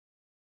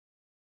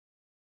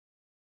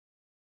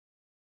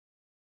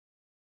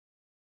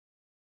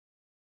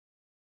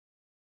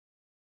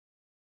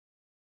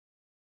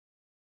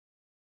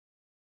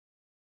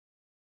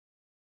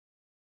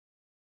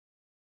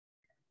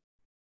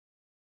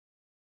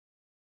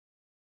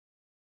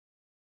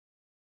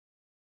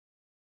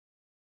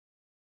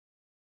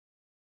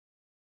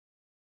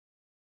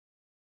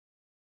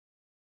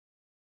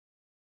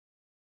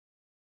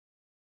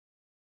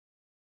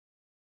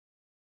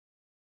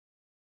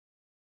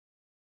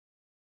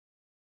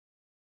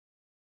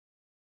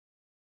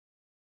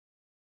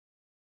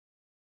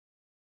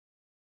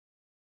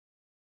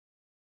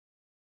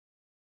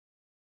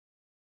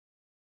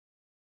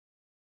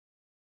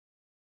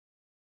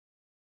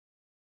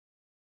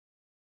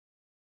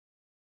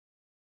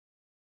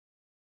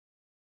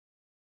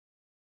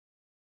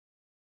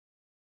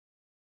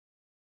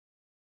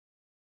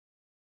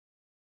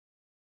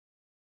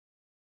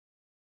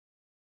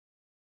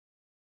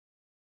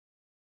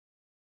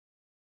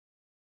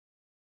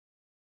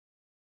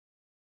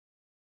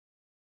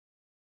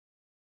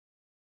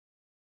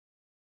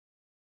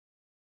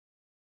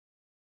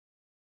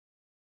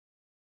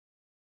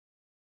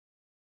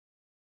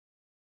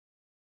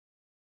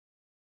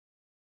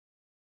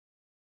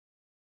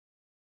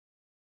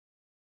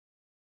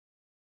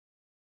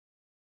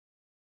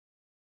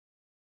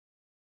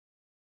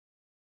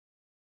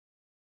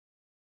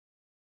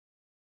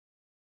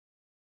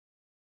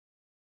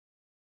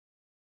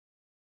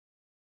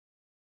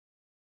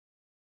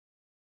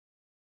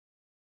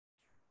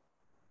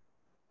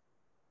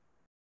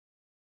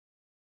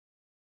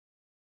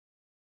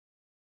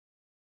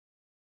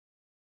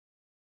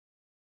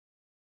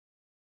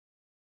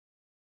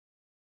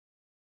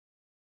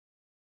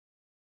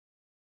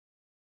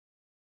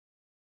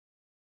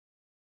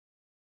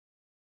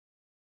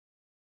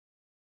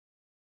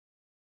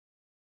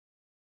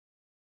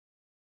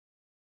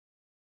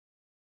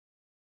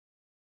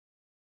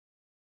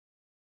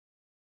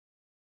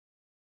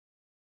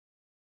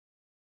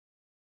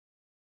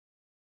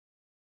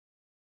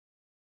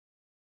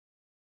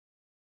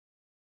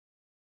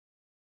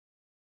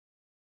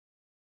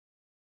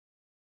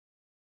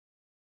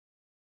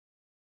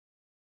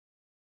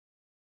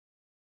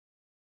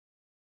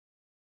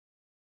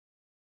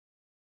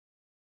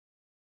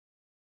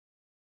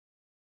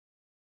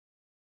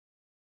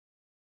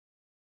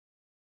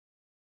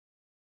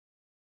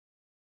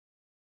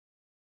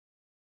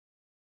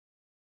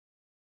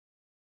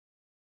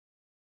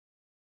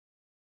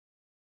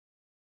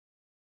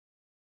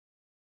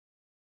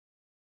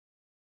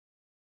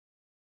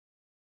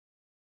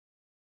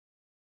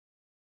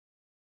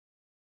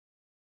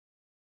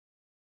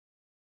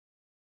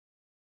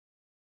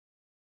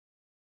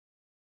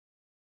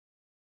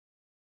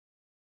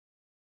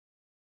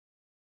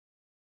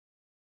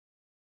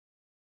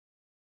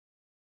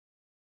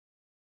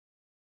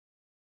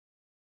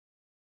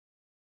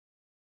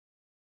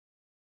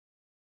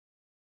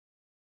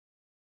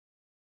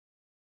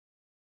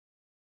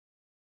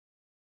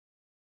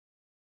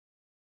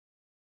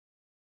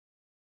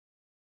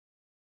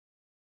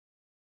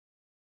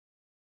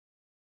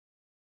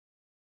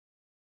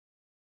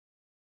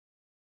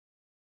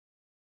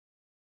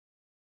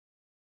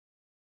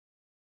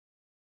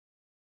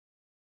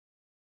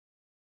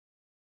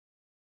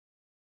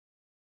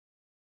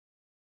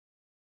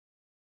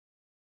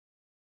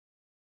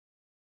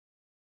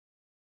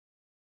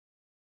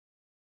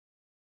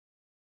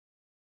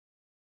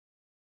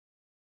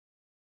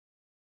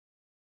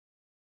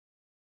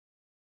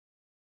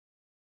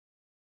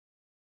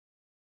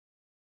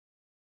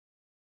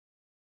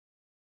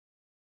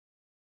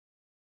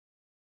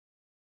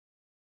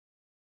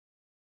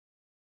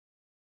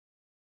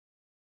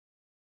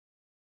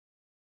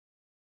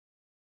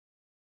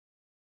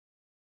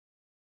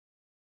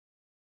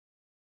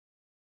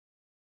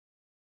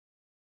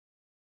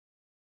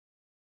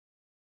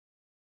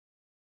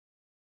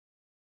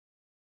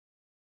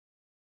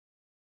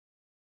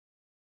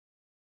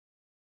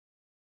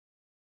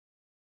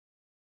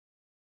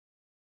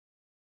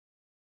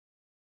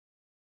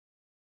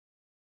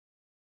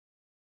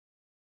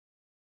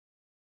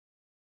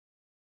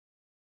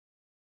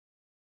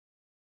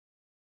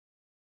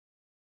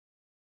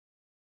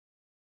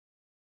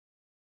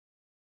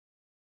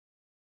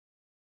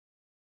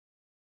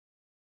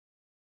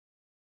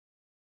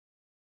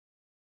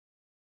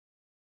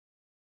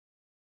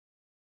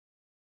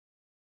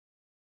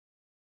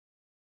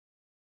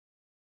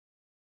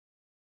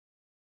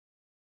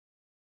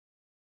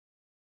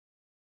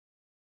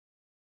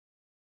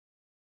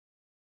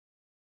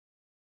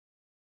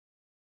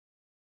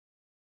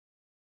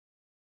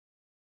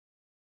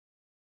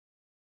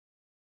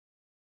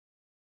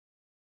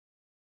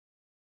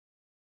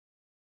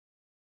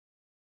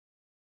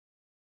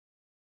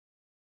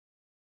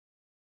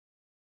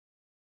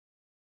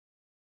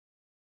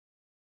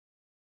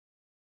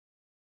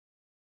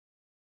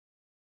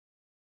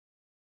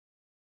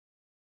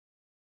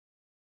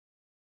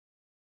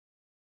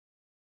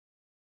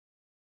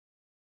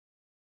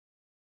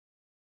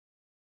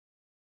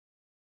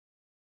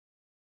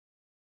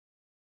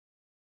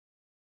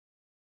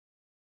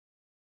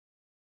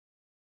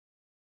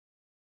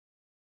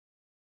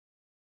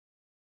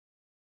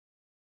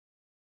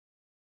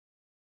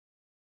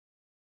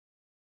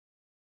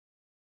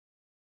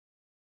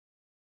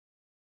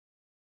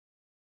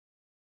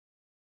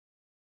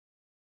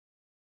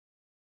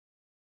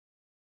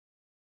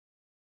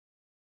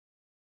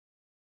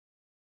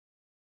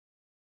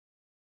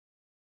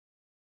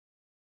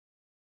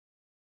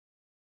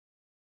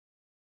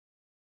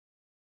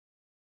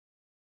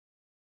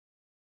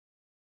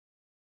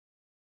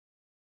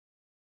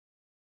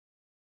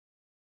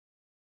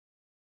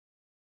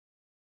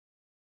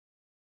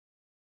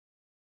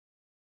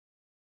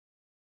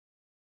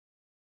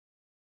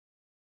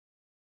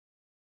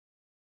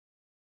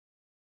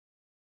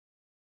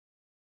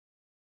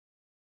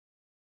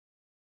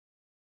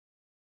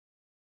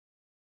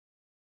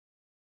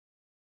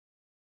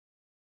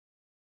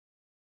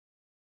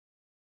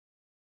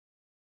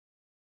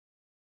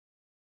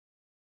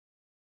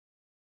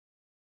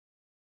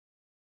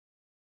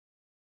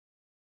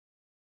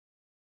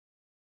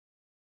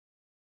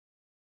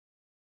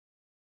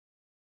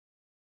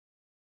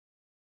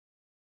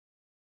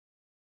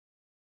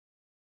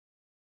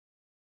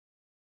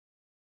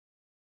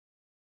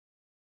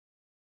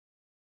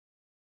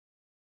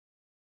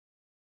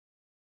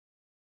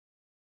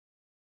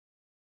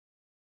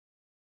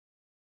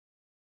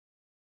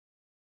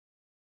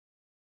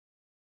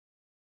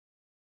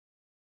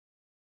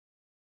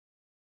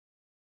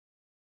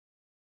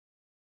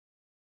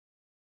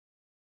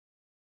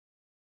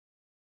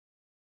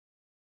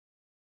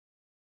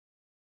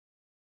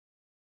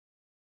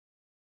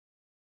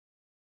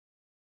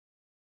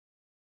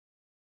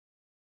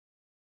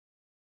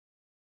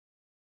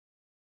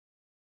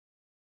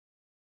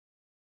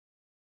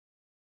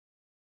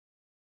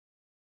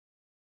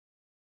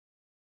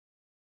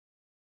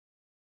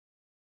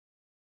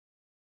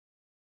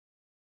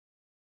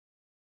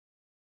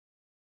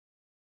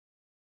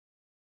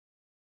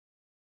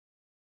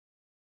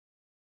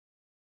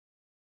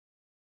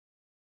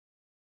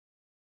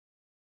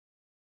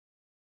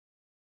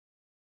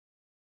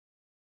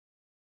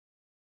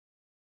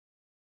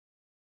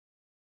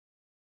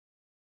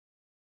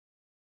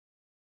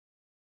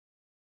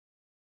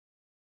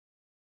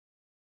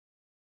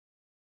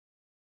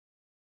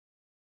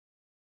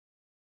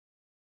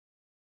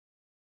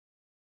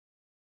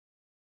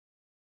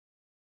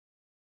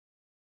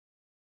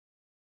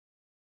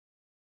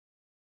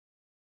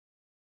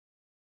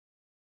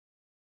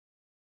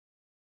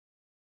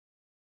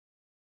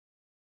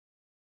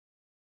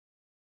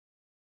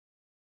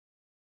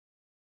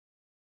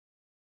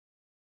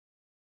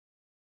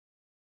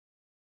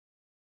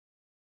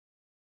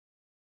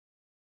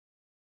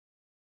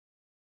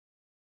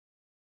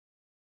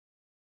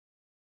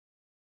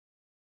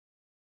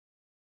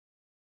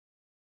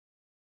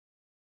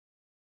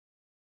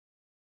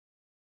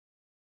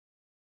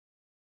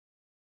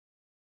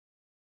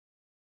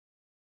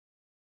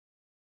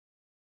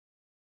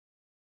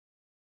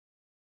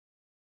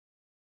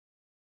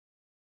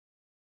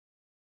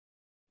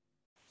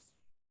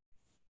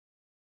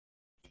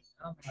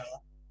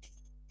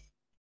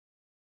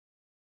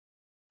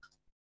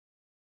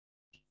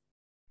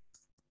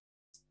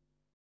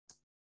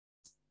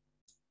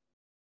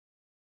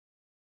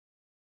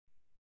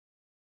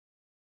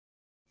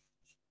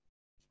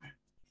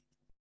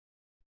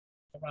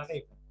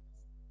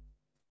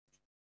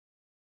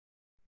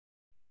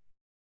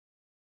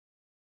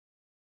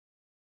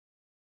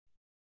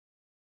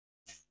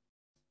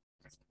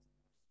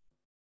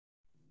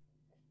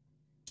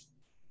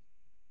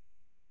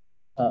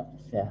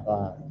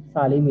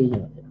စာလေးမေးရ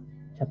င်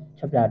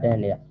ချက်ပြတဲ့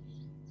နေရ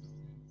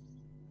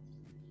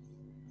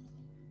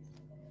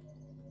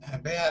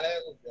ဘယ်ရလဲ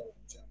ကိုပြော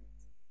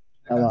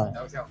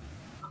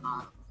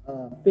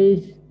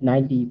page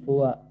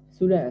 94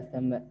 student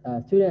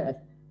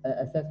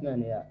assessment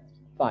တွေက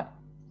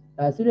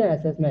 5 student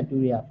assessment 2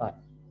တွေက 5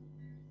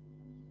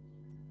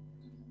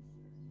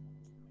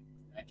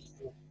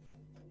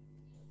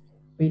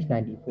 page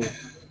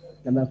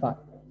 94 number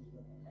 5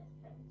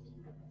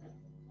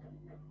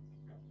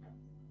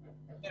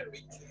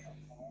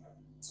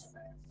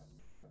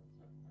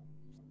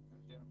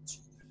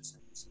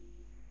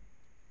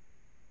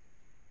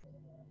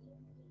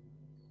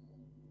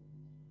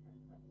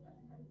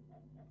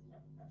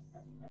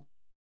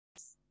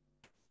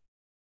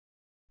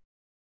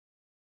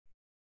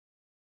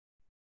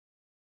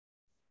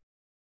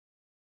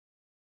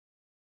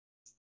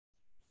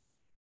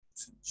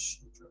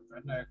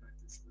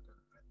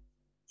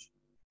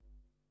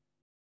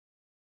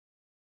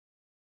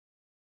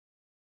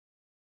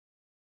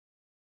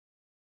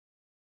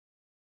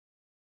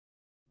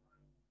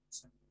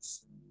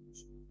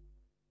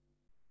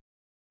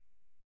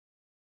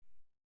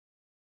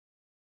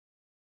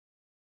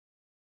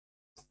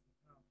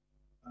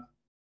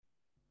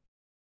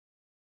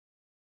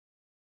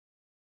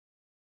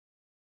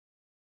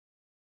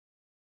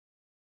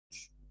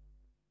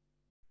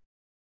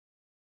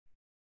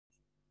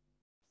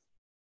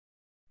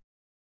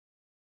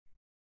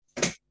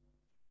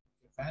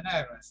 Van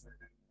diagramဆွဲ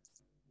တယ်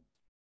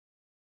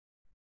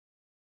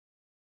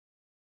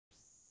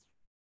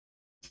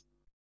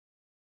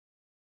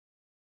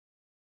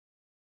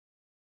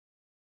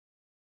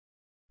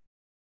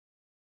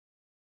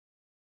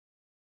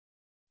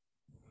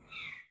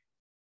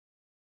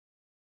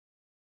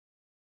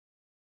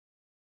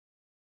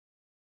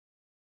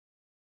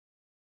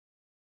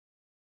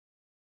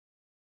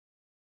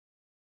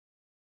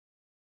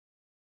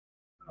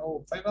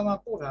fiber မှာ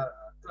ပို့ထား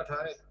တာတွက်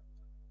ထားတယ်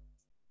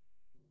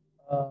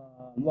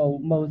မ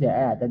ဟုတ်ဆရာ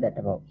အဲ့ဒါတက်တ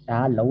ပုတ်ဒါ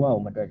ကလုံးဝ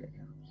မတွက်တယ်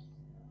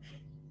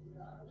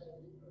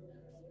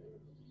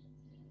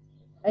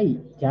အဲ့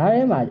ဂျား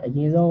ထဲမှာအရ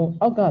င်ဆုံး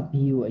အောက်က B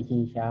ကိုအရ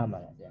င်ရှားရမှာ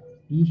လားဆရာ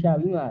B ရှာ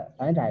ပြီးမှ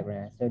Van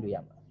diagram ဆွဲလို့ရ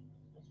မှာ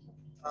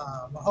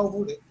မဟုတ်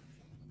ဘူးလေ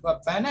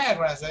Van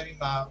diagram ဆွဲပြီး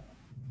မှ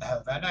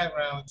Van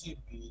diagram ကိုကြည့်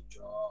ပြီး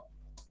တော့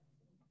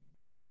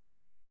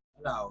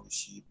အဲ့ဒါကို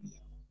ရှင်း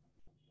ပြီး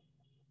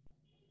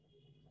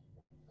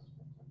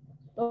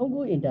3ခု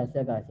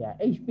intersect ကဆရာ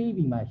HPV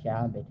မှာ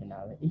ရှားမယ်ထင်တာ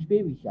ပဲ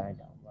HPV ရှားရင်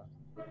တောင်ပါ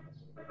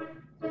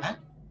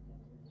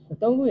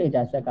3ခု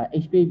intersect က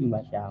HPV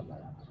မှာရှားမှာ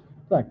လားသူ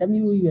ကတ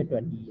မျိုးကြီးပဲတွ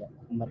က်ပြီးရ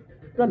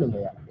တွက်လို့မ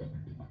ရအဲ့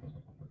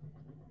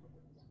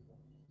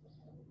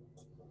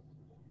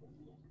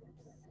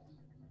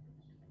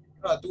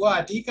တော့ तू က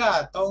အဓိက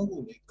3ခု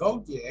လေ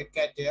goat ရယ်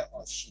cat ရယ်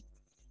or sheep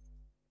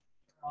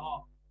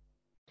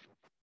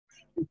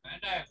Van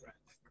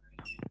diagram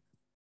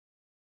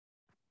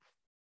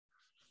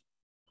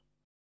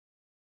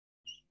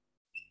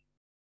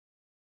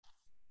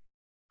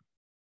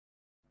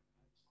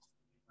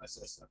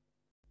assessor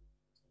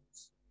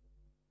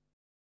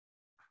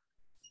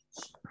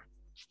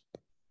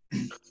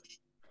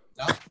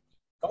now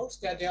goats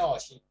cat ရယ် or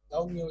sheep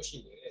 3မျိုးရှိ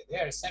တယ်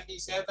there are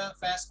 77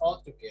 fans all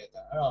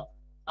together အဲ့တော့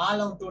အား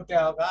လုံး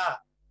total က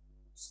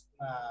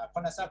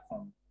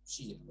89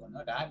ရှိတယ်ပေါ့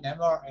နော်ဒါ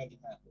number of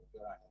elements ကို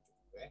ပြောတာ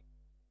တူပဲ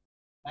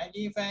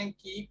 19 fan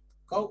keep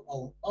goat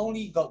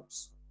only goats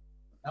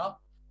နော်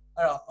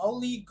အဲ့တော့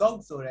only goat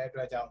ဆိုတဲ့အ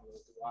တွက်ကြောင့်မို့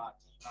သူက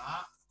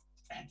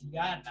ဒီက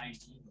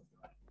19လို့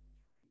ပြောတယ်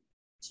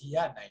G က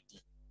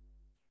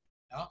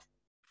19နော်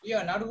ပြီး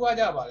တော့နောက်တစ်ခုက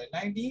ကြပါလေ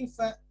19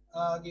 fan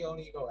keep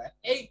only goat and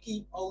 8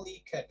 keep only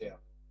cattle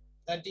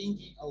 13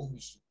 keep only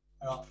sheep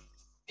အဲ့တော့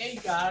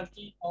8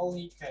 keep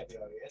only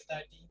cattle ရယ်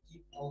13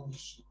 keep only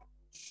sheep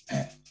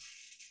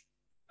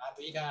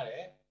ပေးထားတ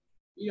ယ်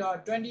ပြီးတော့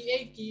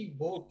28 keep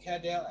both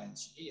cattle and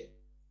sheep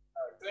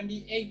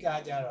 28က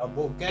ကြတော့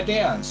both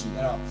cattle and sheep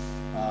အဲ့တော့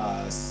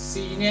C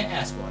နဲ့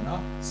S ပေါ့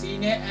နော် C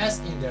နဲ့ S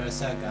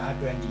intersect က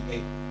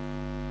28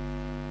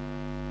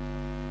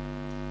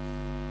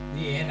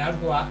ဒီနောက်တစ်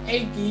ခုက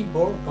8 keep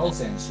both goats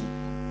and sheep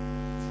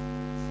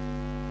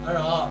အဲ့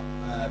တော့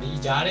ဒီ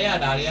ကြားထဲက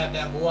ဒါတွေကတ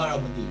န်ဖိုးက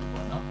တော့မသိဘူး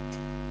ပေါ့နော်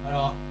အဲ့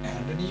တော့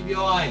တနည်း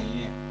ပြောရရ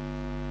င်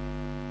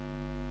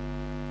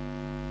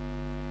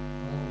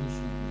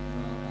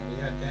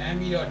တန်း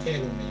ပြီးတော့ထည့်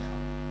လို့မရဘူး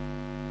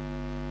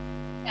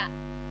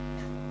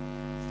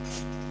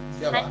။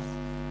ကြပါ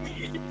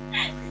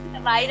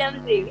။ဘာလဲမ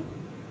သိဘူး။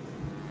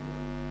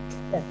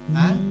ဟ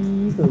မ်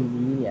ဆို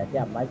ပြီးနေရဆ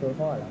ရာမိုက်ခရို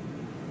ဖောင်းလား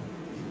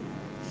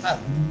Ah,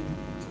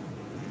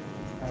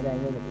 ai đây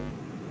nghe được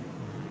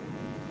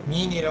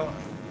mini đâu.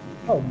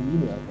 không nghĩ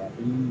nhiều cả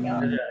đi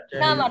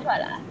Nào mà thoải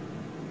là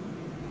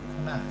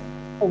Nè.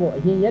 không có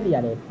gì nhất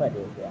là để thoát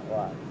được kìa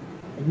wow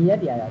gì nhất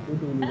là tu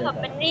tu đi được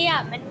mình đi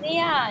đi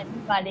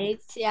vào đấy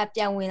xe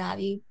ပြန်ဝင်လာ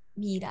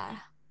ပြီးလာ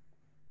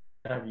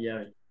တာ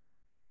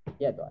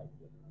chết rồi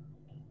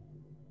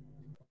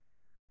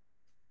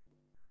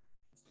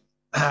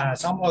À,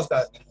 xong rồi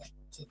cả.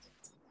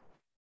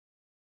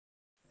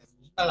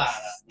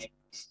 Là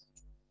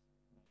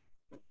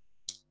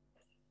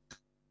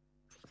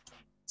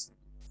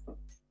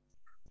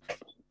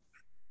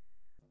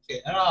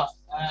kể nó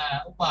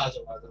ông bà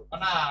rồi cái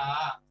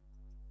nào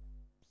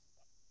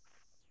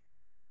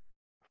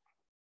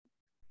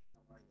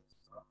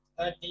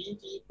tí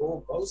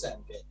people goes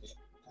and get it.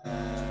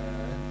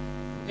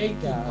 Eight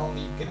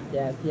only get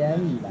chả chả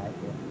gì lại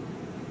kìa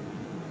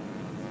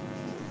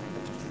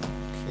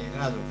kể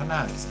ra rồi cái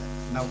nào thì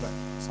nào vậy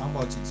xong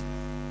bao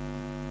nhiêu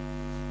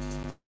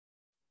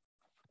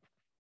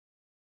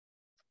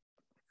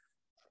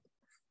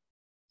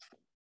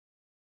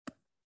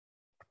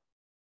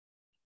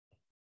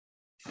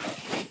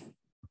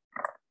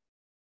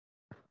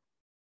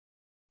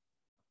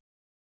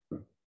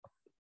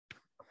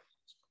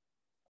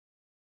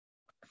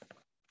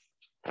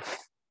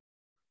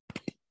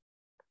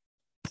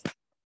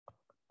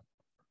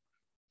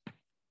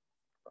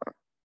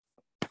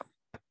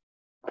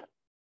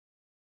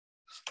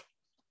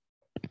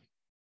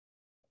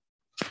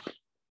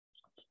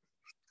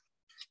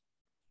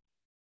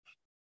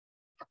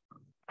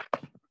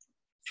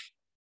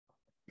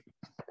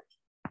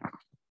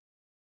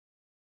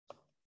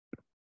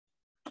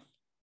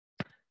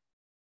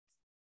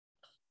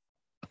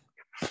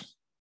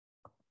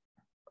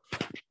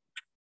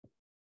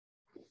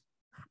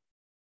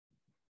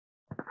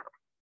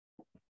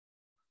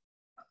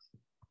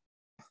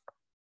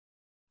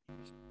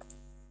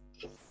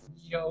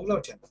nhiều lâu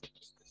chuyện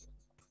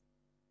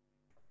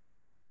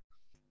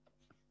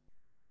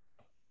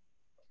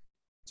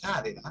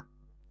cha thì hả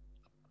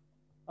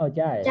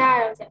chả cha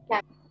rồi sẽ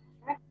cha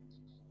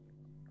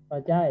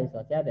chả ấy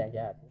sao chả đèn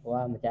chả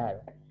qua mà chả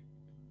rồi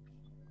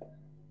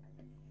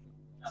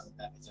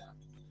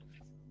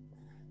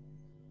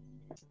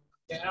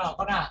cái nào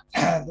có nào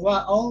đúng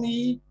không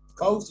only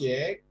goes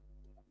here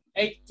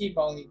eight keep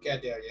only get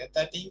there yeah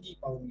 13 keep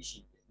only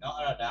sheep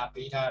nó là đã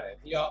bị tha đấy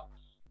bây giờ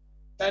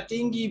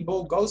 13 keep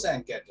both goes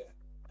and get there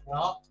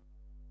đó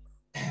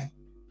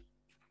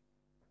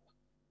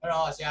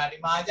rồi giờ đi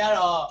mà ra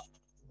rồi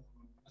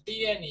tí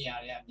တဲ့နေရာ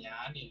တွေက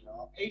များနေ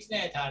တော့ x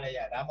နဲ့ထားလိုက်ရ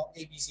ဒါမှမဟုတ်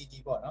abcd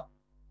ပေါ့နော်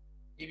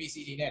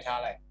abcd နဲ့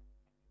ထားလိုက်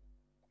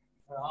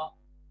အဲ့တော့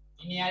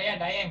ဒီနေရာတွေက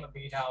ဓာတ်ရိုက်မ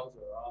ပေးထားဘူး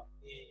ဆိုတော့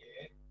a ရ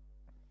ယ်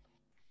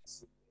c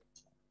ရယ်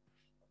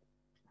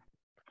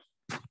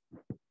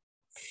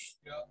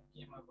ပြီးတော့ပြ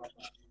င်မှာပေါ့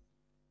ပါ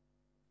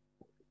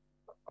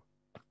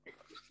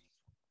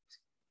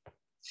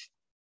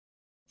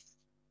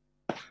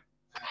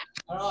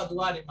အဲ့တော့သူ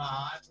ကဒီမှာ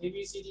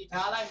abcd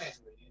ထားလိုက်မယ်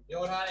ဆိုရင်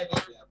ပြောထားတဲ့ပုံ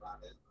စံပါ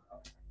လဲဆို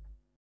တော့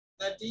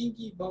13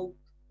 key both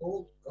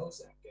goes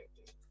and get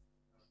it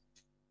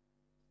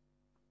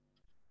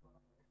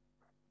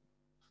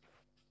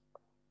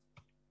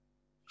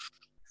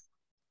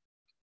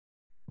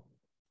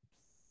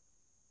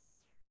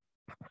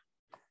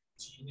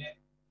ဒီနဲ့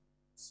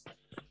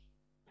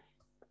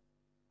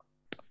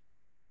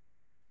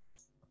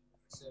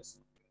access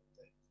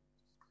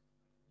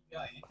ပြ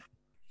ရင်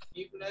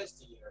a plus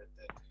d ရတ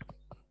ယ်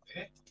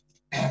okay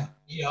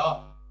ပြီးတော့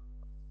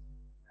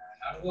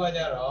နောက်တစ်ခုက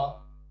ကြတော့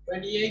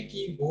28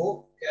 keyboard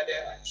ကြ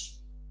တဲ့ h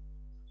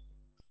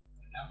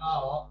နာမ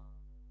ရော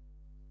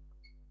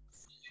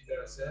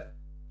intercept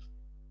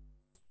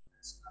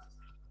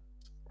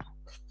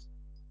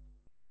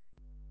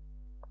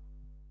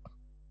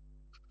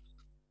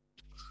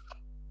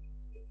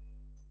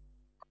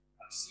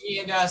c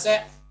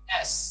intercept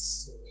s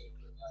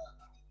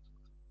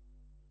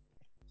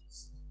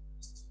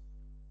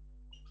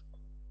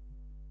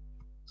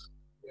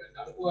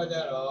နောက်တစ်ခုကကြ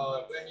တော့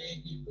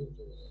28 keyboard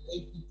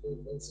 8 keyboard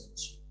လုံးစင်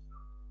ချီ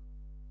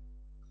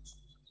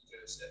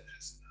intercept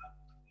s က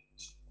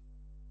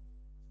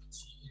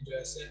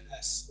intercept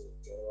s ကို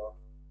ကြော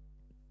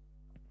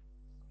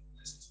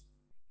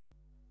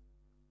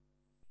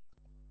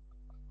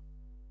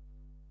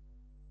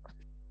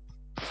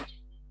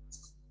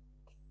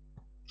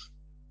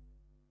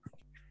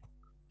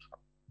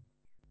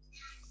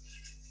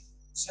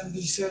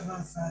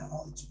 77 fan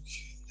altogether.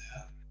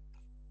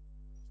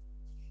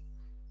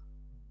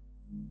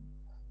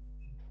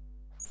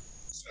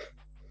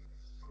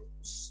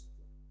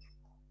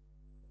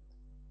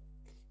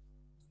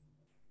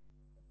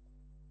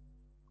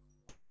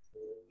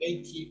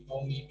 They keep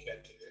only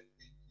getting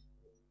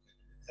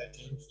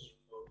 13 keep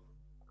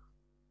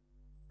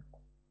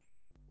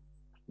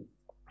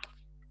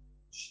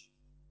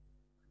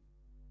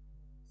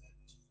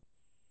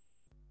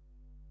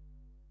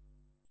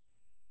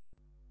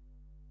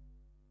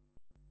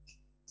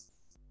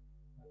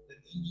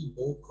you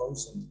both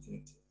goes and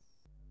get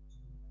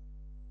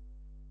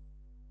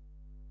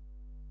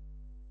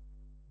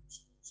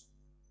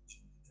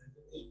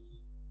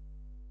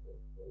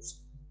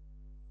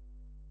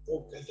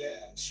Look at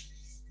that.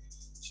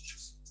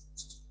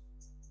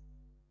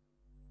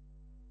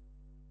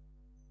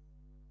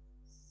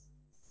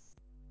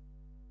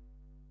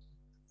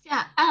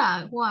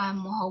 Yeah, why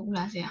more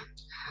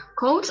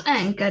Codes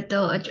and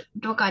cattle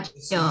doka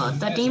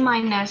 30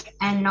 minus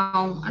and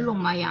now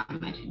alumaya.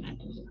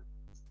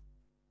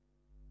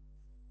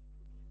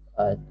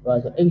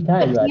 8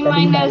ထားရ 30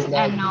 minus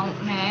and now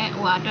နဲ့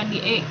ဟို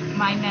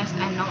28 minus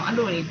and now အဲ့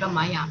လိုတွေတွက်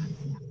မှရမ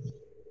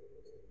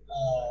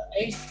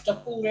ယ် 8တ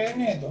ခုလေး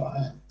နဲ့တော့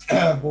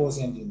ပိုစ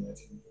င်တင်တယ်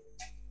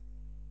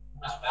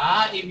ဒါ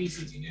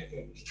ABCD နဲ့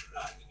တွေ့ပြီ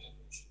ဒါဒီနေ့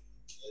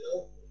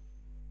လို့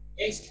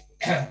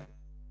 8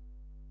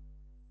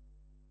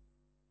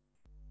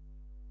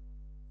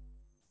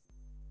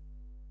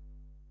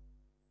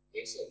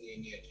 X a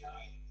linear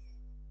time.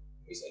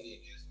 It's a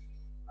linear.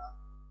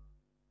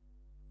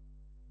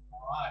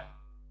 All right.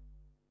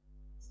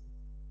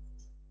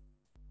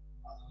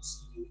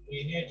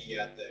 Linear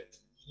diated.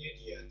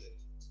 Linear diated.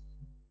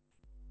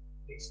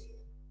 X.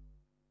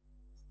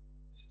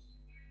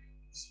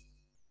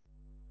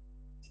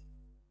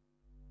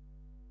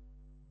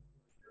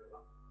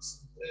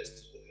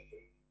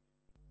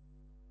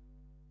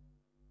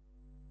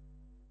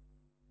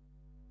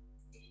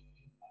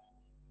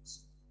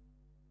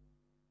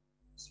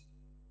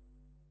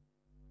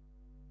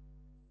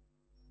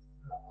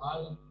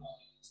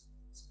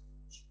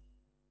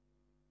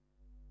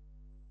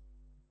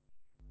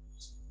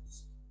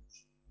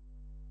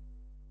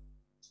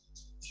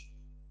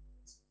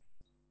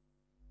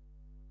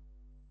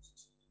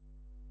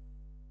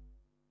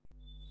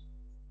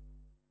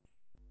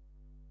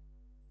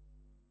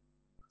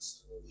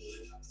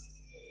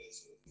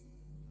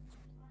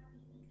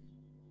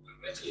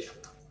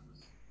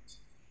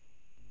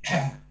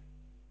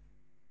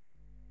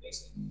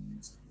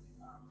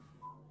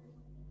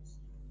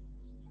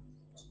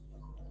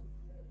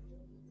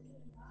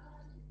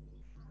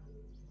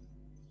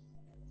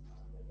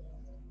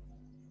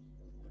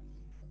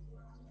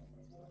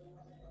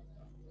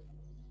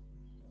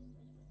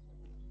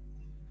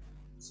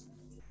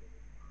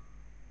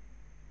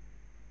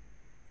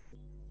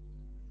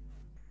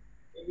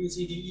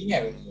 ABCD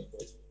နဲ့ပဲပြော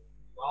ချင်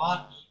။ဘာ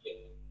ဒီပဲ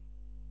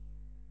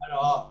။အဲ့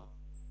တော့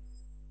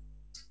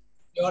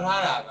ပြော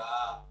ထားတာက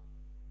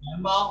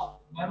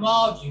number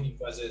of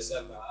universal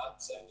set က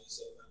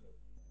77လို့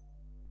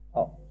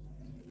ဟုတ်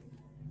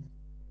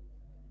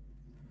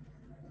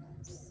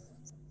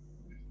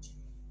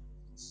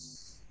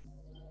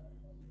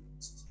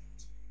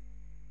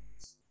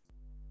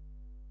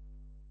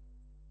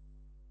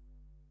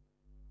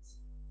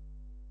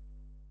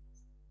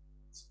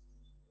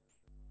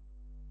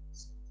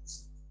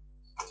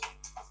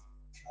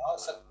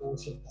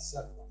Subquotient,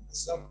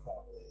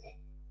 subquotient.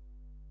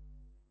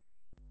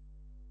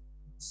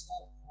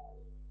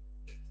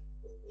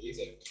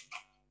 Easy.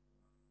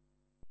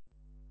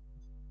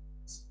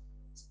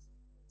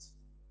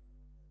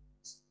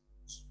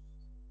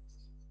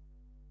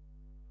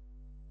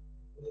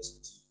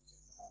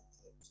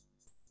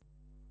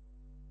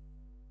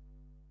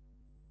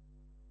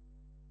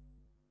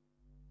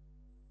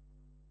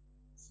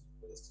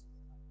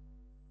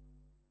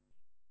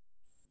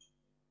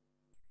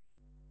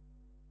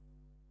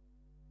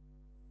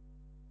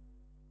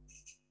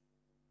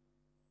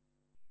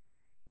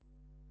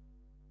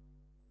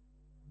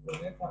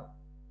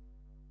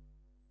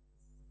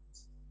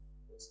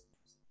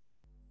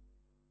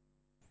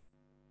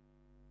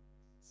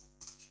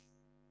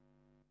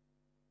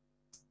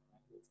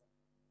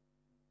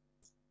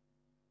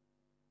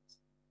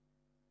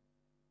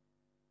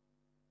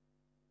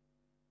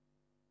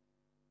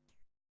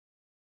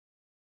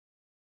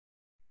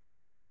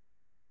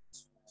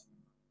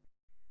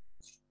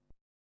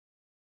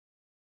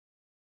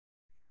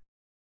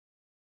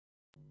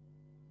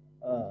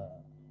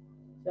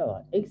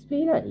 So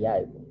explain ရ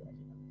တယ်ပေါ့ဗျာ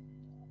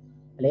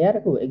အလဲရတ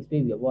စ်ခု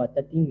explain ပြီးတော့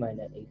30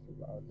 minus x ဆို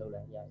ပါအောင်လောက်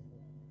လိုက်ရတယ်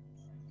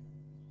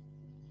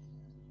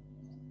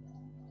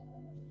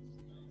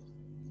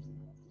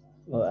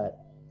ဟုတ်အဲ့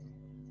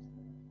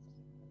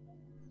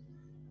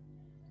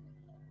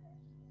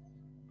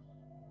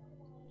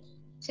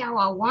ဆရာက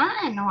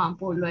1 and တော့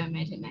ပို့လွယ်မ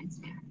ယ်ထင်တယ်ဆ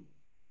ရာ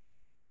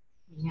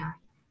။ညာ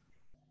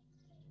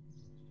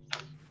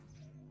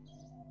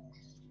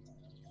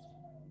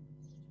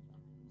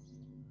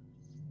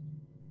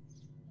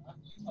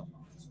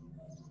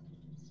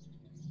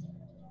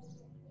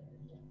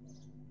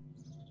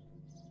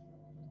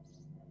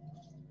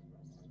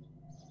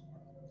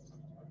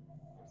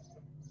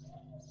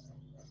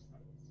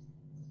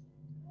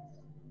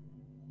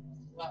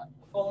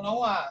အကုန်လုံး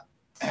က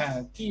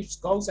keeps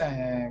goes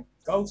and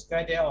goes ကြ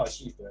တဲ့အော်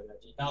ရှိတယ်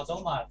ဒီနောက်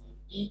ဆုံးမှာ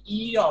ဒီ e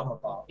တော့မ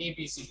ပေါ့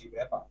ABCD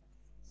ပဲပါ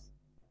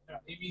အဲ့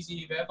တော့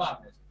ABCD ပဲပါ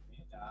မယ်ဆိုရ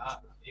င်ဒါ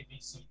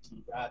ABCD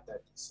က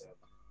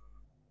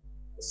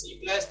37 C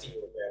plus D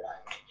ကိုပဲလို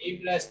က် A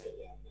plus D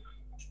ရမယ်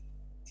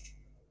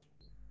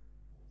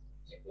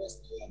A plus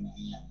D ရမ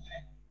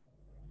ယ်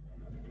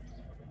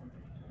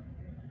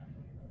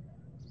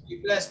B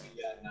plus B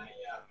ရနိုင်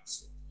ရမယ်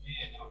ဆိုရ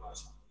င်တော့ပါ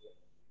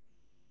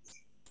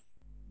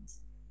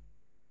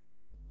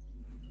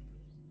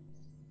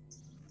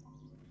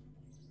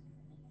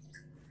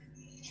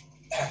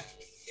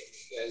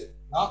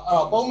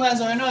နော်ပုံမှန်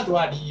ဆိုရင်တော့သူက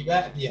ဒီဘ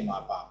က်အပြင်မှာ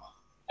ပါမှာ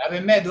ဒါပေ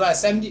မဲ့သူက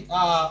70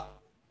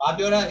ဘာ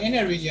ပြောလဲ in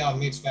a region of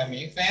mixed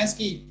family fans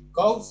keep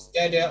goats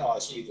dead or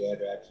ရှိတယ်အ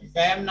တွက်ဒီ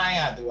fam 9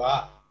ကသူက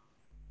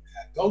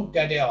goat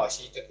dead or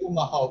ရှိတခုမ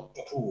ဟုတ်တ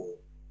ခု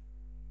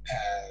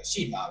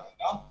ရှိမှာပဲ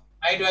เนาะ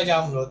အဲ့အတွက်ကြော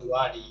င့်မလို့သူက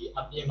ဒီ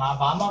အပြင်မှာ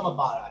ဘာမှမ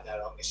ပါတာကြ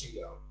တော့မရှိ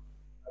တော့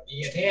ဒီ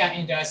အထက်က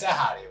intercept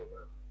ဟာတွေကို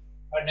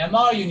ပဲ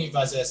number of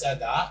universal set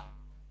က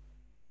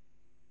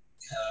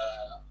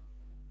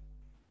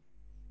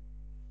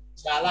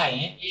ရှားလိုက်ရ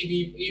င် AB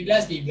A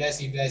plus B plus C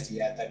plus D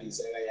က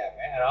37ရမ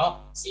ယ်အဲ့တော့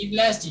C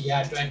plus D က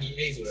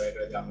28ဆိုတဲ့အ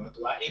တွက်ကြောင့်မလို့သူ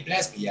က A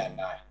plus B က9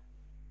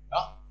เน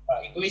าะအဲ့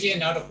equation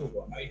နောက်တစ်ခု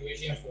ပေါ့နော်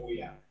equation 4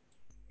ရ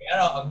အဲ့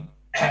တော့အ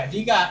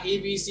ဓိက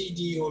ABCD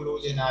ကိုလို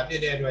ချင်တာဖြ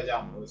စ်တဲ့အတွက်ကြော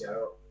င့်မလို့ကျ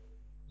တော့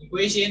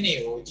equation တွေ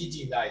ကိုကြ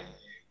ည့်လိုက်ရင်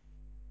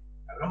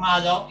ပထမ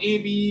ဆုံး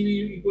AB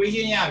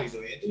equation ရပြီ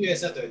ဆိုရင်သူ့ရဲ့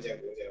ဆက်သွယ်ချက်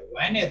ကိုကျ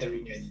1နဲ့3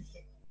နဲ့ညီဖြ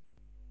စ်တယ်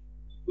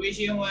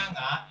equation 1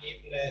က A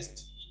plus D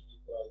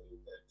equal to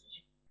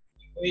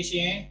 30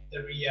 equation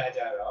 3ရကြ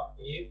တော့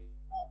A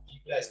B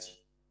plus D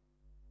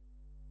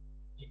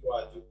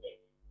equal to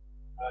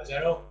 30ကျ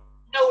တော့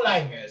နှုတ်လို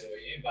က်မယ်ဆို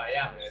ရင်ဘာရ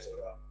မလဲဆို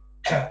တော့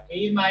A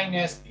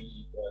minus B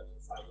equal to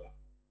 5ရ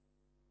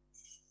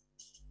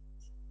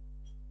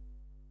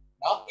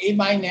နော် A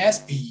minus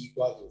B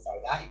equal to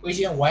 5ဒါ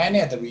equation 1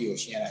နဲ့3ကို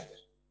ရှင်းလိုက်တ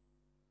ယ်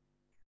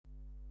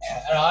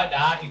အဲ့တော့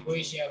ဒါ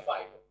equation 5ပေါ့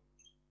အဲ့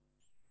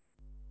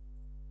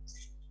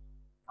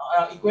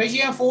တော့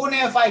equation 4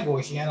နဲ့5ကို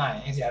ရှင်းလိုက်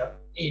ရင်ဆရာတို့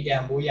A တ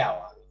န်ဖိုးရ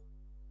သွားပြီ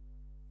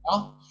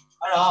နော်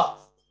အဲ့တော့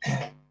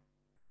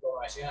ကို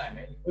ရှင်းလိုက်မ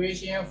ယ်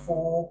equation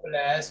 4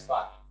 plus 5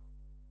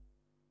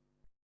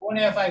 4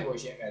နဲ့5ကို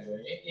ရှင်းမယ်ဆို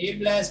ရင် A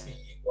plus B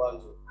equal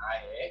to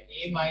 9ရယ် A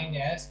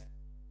minus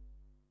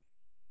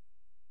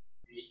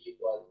B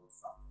equal to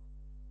 5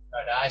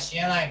အဲ့ဒါရှ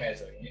င်းလိုက်မယ်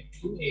ဆိုရင်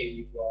 2A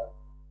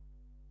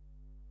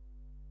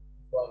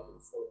equal to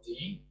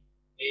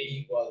 14 A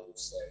equal to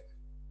 7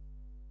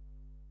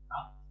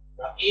နော်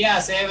A က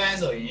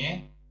7ဆိုရင်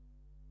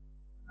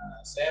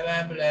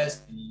7 plus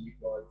B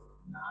equal to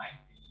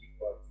 9 B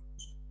equal to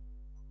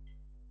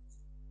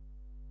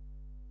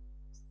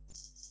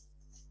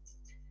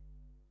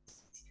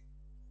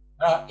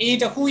အဲ့တော့ A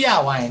တခုရ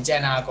သွားရင်ကျ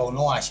န်တာအကုန်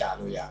လုံးကရှာ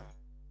လို့ရတယ်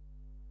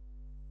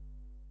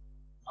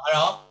အဲ့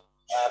တော့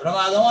ပထမ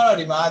ဆုံးကတော့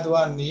ဒီမှာသူက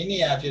နေနေ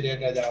ရဖြစ်တဲ့အ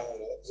တွက်ကြောင့်မို့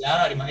လို့ဇာတ်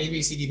တော့ဒီမှာ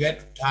ABCD ပဲ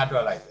ထားတွ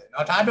က်လိုက်တယ်เนา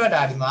ะထားတွက်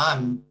တာဒီမှာ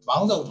ဘော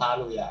င်းစုံထား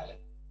လို့ရတယ်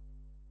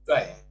တွ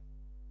က်ရင်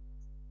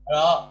အဲ့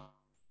တော့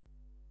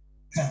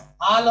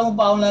အားလုံး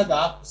ပေါင်းလက်က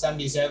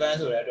77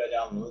ဆိုတဲ့အတွက်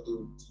ကြောင့်မို့သူ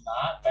ဒီမှာ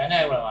band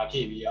diagram မှာဖြ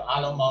ည့်ပြီးတော့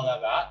အားလုံးပေါင်းလက်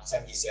က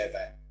77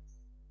အဲ့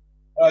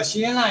တော့ရှ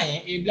င်းလိုက်ရင်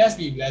A plus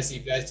B plus C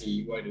plus D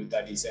equal to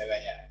 37ရ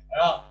တယ်အဲ့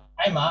တော့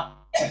အဲ့မှာ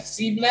C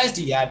plus D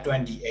က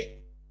28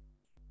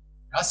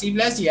နော် C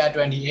plus D က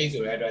28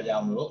ဆိုတဲ့အတွက်ကြော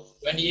င့်မလို့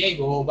28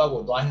ကိုဘက်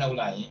ကိုသွားနှုတ်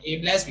လိုက်ရင် A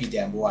plus B တ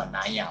န်ဖိုးက9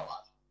ရပါ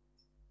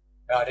ပြီ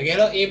အဲ့တော့တကယ်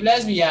လို့ A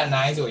plus B က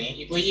9ဆိုရင်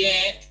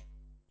equation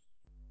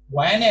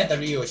 1နဲ့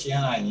3ကိုရှ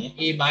င်းလိုက်ရင်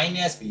A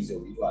minus B ဆို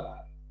ပြီးထွက်လာတ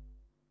ယ်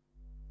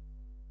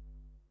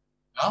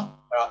နော်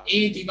အဲ့တော့ A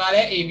ဒီမှာ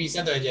လဲ AB ဆ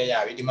က်သွယ်ချက်ရ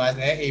ပြီဒီမှာ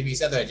လဲ AB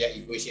ဆက်သွယ်ချက်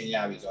equation ရ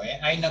ပြီဆိုရင်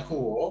အဲ့နှစ်ခု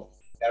ကို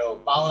ကျတော့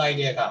ပေါင်းလိုက်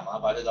တဲ့အခါမှာ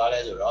ဘာဖြစ်သွားလဲ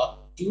ဆိုတော့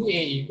 2A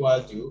equal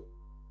to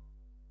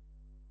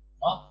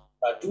နော်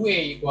 2A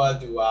equal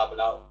to ကဘယ်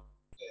လောက်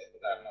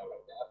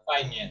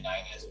5နဲ့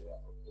9နဲ့ဆိုတော့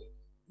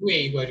 2A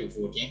equal to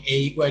 14 A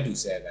equal to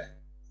 7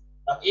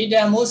 A တ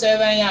န်ဖိုး7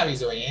ရပြီ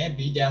ဆိုရင် B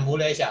တန်ဖိုး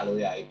လည်းရှာလို့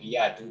ရပြီ B က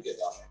2ဖြစ်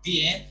သွားမယ်ပြီး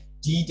ရင်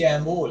D တန်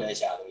ဖိုးကိုလည်း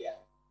ရှာလို့ရတယ်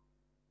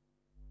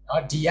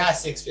နော် D က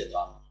6ဖြစ်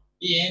သွားမယ်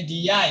ပြီးရင် D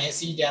ရရင်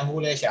C တန်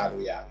ဖိုးလည်းရှာ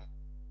လို့ရပြီ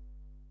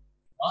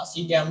နော် C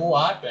တန်ဖိုးက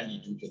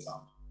22ဖြစ်သွား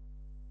မယ်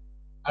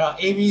အဲ့တော့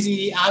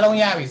ABCD အားလုံး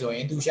ရပြီဆိုရ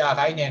င်သူရှာ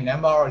ခိုင်းတဲ့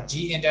number of G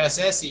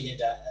intercept C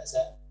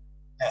intercept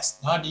S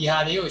နော်ဒီဟာ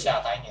လေးကိုရှာ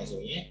ခိုင်းနေ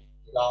ဆိုရင်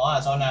ဒီကောင်က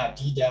ဆောင်းတာ D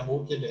တန်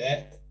ဖိုးဖြစ်တဲ့6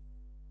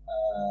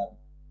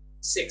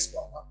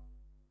ပေါ့နော်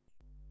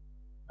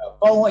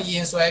ပုံအရ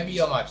င်ဆွဲပြီး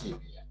တော့မှဖြည့်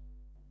ပြီးရ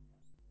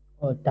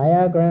ဟို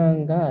diagram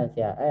ကဆ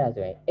ရာအဲ့ဒါ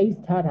ဆိုရင် x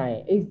ထားတိုင်း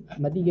x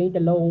မတိကိန်းတ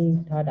စ်လုံး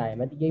ထားတိုင်း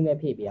မတိကိန်းပဲ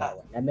ဖြည့်ပြရ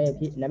ပါနာမည်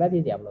ဖြည့်ဆ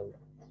ရာမလို့ဟ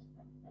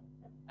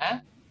မ်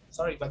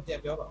sorry ဘာပြ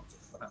ပြောပါဦး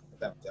ခဏ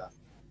တက်ကြ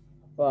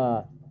ဟို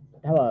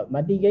ဒါပါမ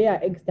တိကိန်းက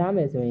x ထားမ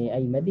ယ်ဆိုရင်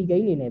အဲ့မတိကိ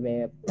န်းနေနဲ့ပဲ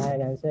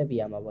diagram ဆွဲပြ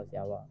ရမှာပေါ့ဆ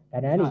ရာပေါ့ဒါ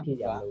တန်းနေဖြည့်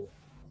ကြမလို့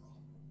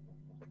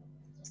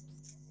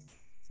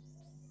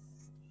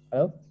ဟ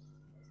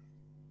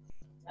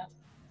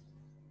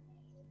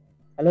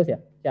ယ်လိုဆရာ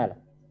ကြားလား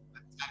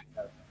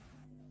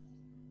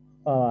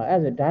အဲ့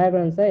ဆို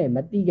diagram ဆက်ရင်မ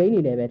တိကိန်းနေ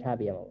လည်းပဲထား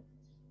ပြရမှာ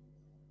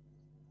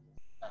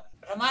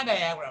ပထမ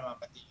diagram မှာ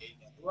မတိကိန်း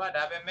တယ်သူက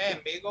ဒါပေမဲ့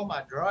မေးခွန်းမှာ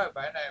draw a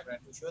band diagram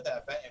to show the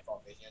above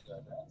information ဆို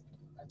တော့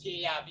အခြေ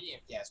ရပြီးရ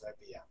င်ပြန်ဆွဲ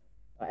ပေးရ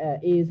အဲ့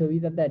A ဆို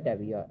ပြီးတက်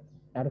ပြီးတော့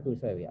နောက်တစ်ခု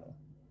ဆွဲပြရမှာ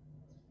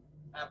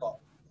အဲ့ပေါ့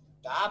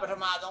ဒါပထ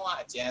မဆုံးက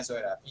အကျန်းဆွဲ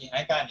တာပြီးရင်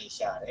အဲ့ကနေ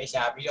ရှာတယ်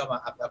ရှာပြီးတော့မှ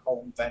အပုံ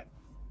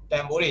တ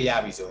န်ဖိုးတွေရ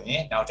ပြီဆိုရ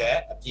င်နောက်ထပ်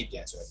အပြည့်ပြ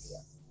န်ဆွဲပေးရ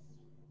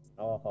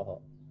ဟု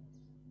တ်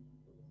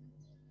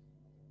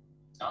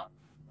နော်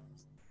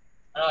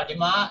ဒီ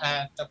မှာ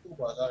တခု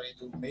ပေါ့ sorry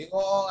သူမေကွ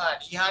န်က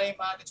ဒီဟာတွေ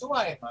မှာတချို့ဟာ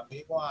တွေမှာမေ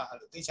ကွန်ကအဲ့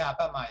လိုတေချာဖ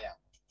တ်မှရ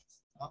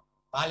နော်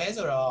ဘာလဲ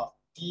ဆိုတော့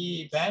ဒီ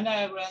Venn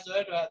diagram ဆို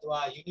တဲ့အတွက်သူက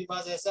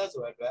universal set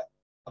ဆိုတဲ့အတွက်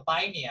အပို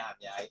င်းနေရာအ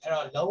များကြီးအဲ့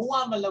တော့လုံးဝ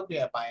မလုပ်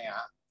တဲ့အပိုင်းက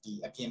ဒီ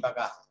အပြင်ဘက်က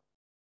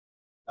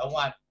လုံးဝ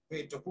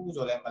တခု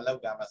ဆိုလဲမလု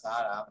ပ်တာမ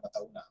စားတာမ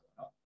သုံးတာပေါ့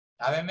နော်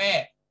ဒါပေမဲ့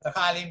တစ်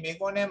ခါလေးမေ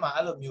ကွန်ထဲမှာ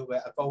အဲ့လိုမျိုးပဲ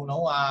အကုန်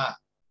လုံးက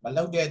မ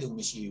လုပ်တဲ့သူမ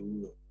ရှိဘူး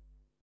လို့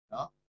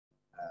နော်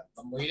မ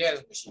မွေးတဲ့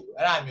လူမရှိဘူး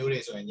အဲ့ဒါမျိုးတွေ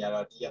ဆိုရင်ကြ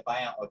တော့ဒီအပို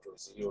င်းက auto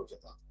 0ဖြ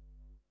စ်သွား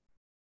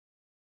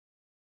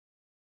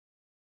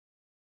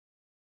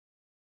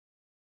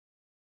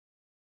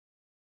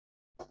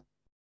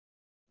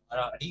အဲ့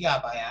တော့အဓိက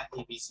အပိုင်းက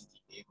ABCD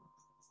လေးခု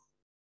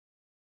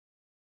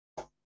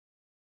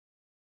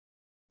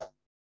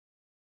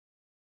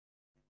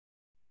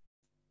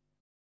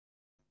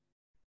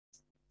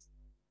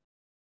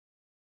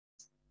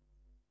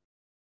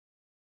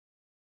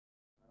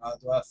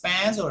သူက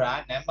fan ဆိုတာ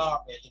number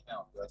of element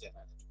ကိုပြောချင်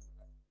တာ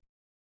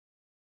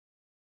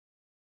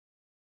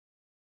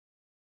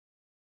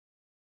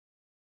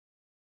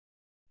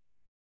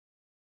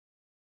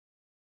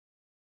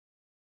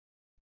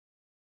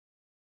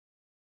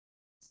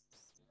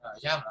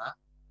ရမလား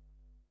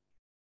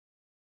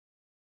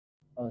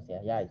ဟုတ်ဆ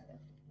ရာရပြီဆရာ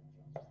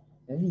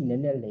လက်စီန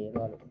ည်းနည်းလေ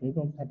တော့လို့မိ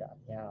ကုန်းဖတ်တာ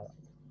များ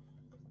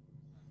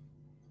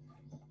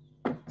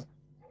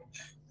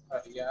ပါ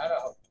ဒီက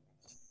တော့ဟုတ်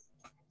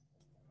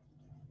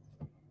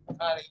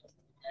အားရ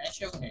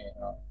ရှုပ်နေ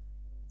တော့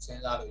စ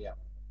ဉ်းစားလို့ရ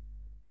မှာ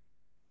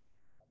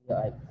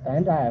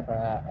Venn diagram က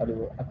အဲ့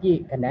လိုအပြည့်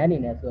ခဏအနေ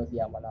နဲ့ဆိုပြ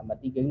ရမှာလားမ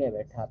တိကိန်းနဲ့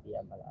ပဲထားပြရ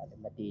မှာလား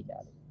မတိကြ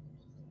လို့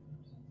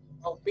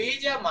ဟုတ်ပေး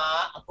ချက်မှာ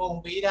အကုန်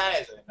ပေးထားတ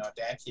ယ်ဆိုရင်တော့တ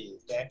န်းဖြ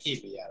ည့်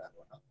ပေးရတာ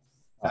ပေါ့နော်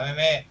ဒါပေ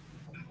မဲ့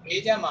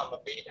ပေးချက်မှာမ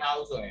ပေးထား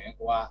ဘူးဆိုရင်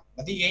ကိုကမ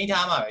တိကိန်း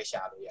ထားမှာပဲ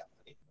ရှာလို့ရမှာ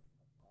လေ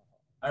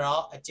အဲ့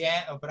တော့အကျ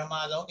န်းပထမ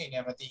ဆုံးအနေ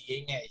နဲ့မတိကိ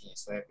န်းနဲ့အရင်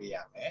ဆွဲပေးရ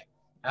မယ်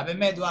ဒါပေ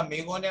မဲ့ तू က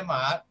မေးခွန်းထဲ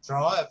မှာ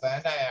draw a Venn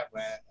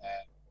diagram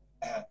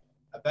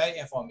about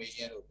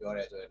information လို့ပြောတ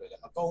ယ်ဆို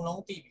တော့အကုန်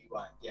လုံးသိပြီး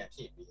သွားရင်ပြန်ဖြ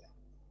ည့်ပေးရ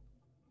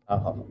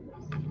ဟုတ်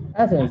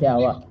အဲ့ဆိုရင်ဆရာ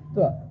က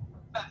သူက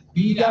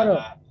ပြီးတာတော့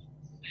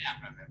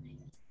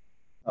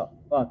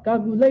ဟုတ်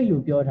calculate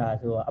လို့ပြောထား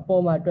ဆိုတော့အ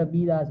ပေါ်မှာတွက်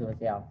ပြီးသားဆိုတော့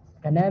ဆရာ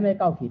ခဏပဲ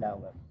ကောက်ဖြေလိုက်အော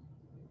င်ပဲ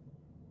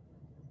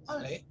ဟု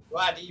တ်လေသူက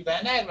ဒီ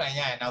Venn diagram ရ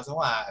ရင်နောက်ဆုံး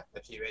ကအ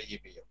ဖြေပဲ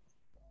ရေးပေးရ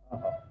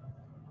ဟုတ်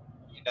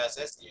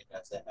intersect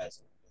intersect s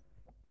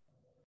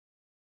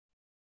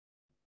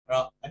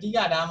တော့အဓိက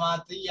ဒါမှ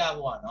သိရ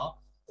ဖို့ကနော်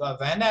သူက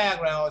Venn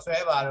diagram ကိုဆွဲ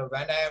ပါတော့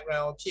Venn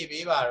diagram ကိုဖြည့်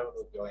ပေးပါတော့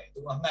လို့ပြောရင်သူ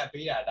အမှတ်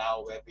ပေးတာဒါ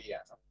ကိုပဲပေးတာ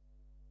နော်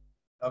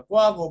ကို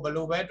ယ့်အကိုဘယ်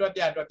လိုပဲတွက်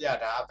ပြ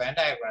တာ Venn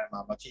diagram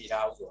မှာမဖြည့်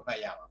ထားဘူးဆိုအမှတ်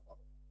ရမှာပေါ့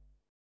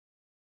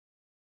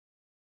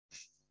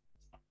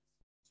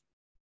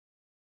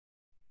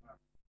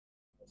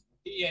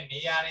ဒီရဲ့နေ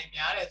ရာတွေ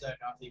များတယ်ဆိုရင်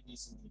တော့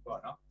ABCD ပေါ့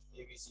နော်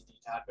ABCD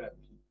ထားတွက်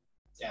ပြီး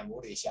ကြံ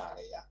မိုးတွေရှာရ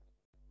ရ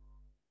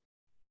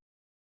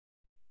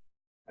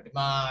ဒီ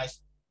မှာ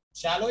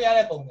ရှာလို့ရ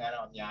တဲ့ပုံစံ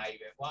တော့အများ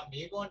ကြီးပဲကွာ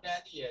မေးခွန်းတ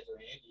န်းတည်ရဆို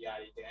ရင်ဒီဟာ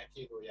တွေတန်းဖြ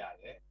ည့်လို့ရ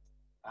တယ်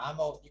ဒါမှမ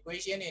ဟုတ်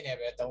equation တွေနဲ့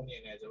ပဲသုံးနေ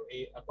တယ်ဆို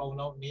အကုန်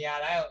လုံးနေရာ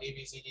တိုင်းကို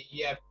ABCD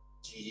EF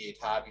G တွေ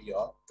ထားပြီး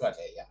တော့တွက်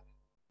လဲရတယ်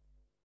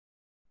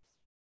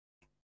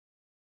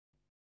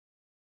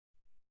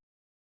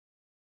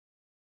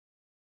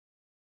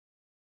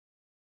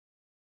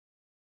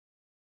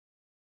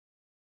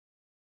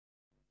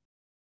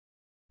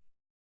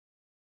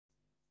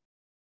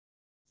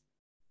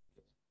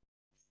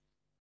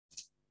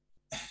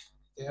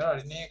တော့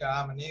ဒီနေ့က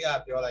မနေ့က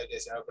ပြောလိုက်တ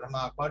ယ်ဆရာတို့ပထမ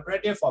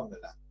quadratic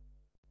formula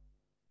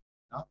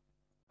နော်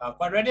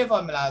quadratic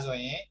formula ဆို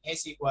ရင် x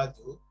equal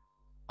to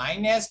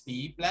minus b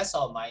plus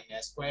or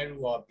minus square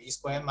root of b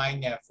square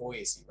minus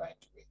 4ac by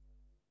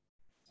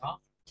 2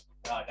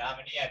 နော်ဒါမ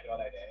နေ့ကပြော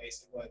လိုက်တယ် x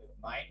equal to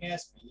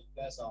minus b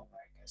plus or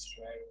minus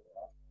square root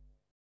of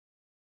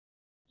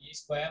b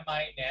square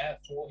minus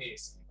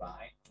 4ac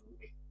by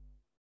 2a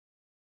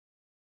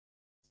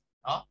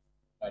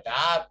နော်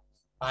ဒါ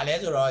ဘာလဲ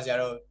ဆိုတော့ကျ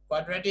တော့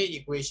quadratic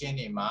equation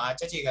တွေမှာ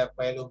ချက်ချက်က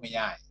ခွဲလို့မရရ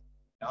င်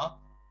เนาะ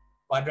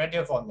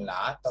quadratic formula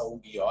သုံး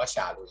ပြီးတော့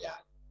ရှာလို့ရတယ်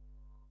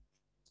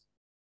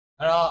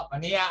အဲ့တော့မ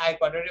နေ့က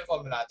quadratic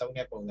formula သုံး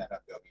တဲ့ပုံစံ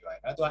တော့ပြောပြီးပါပြီ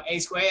เนาะသူက x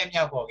square ရဲ့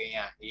မြောက်ပေါ်ကိန်းက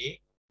a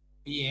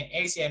ပြီးရင်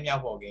x ရဲ့မြော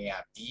က်ပေါ်ကိန်းက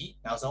b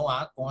နောက်ဆုံးက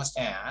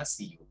constant က c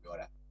ကိုပြော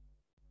တာ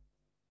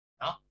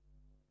เนาะ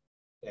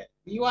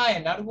ပြီးသွားရ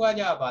င်နောက်တစ်ခုက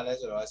ကြာပါလဲ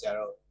ဆိုတော့ဆရာ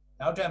တို့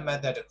နောက်ထပ်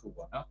method တစ်ခု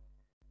ပေါ့เนาะ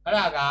အဲ့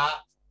ဒါက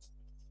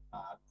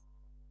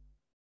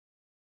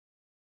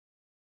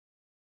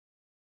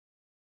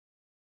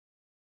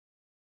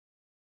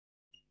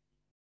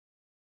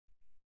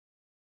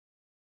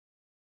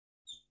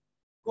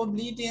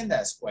completing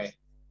the square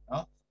เนา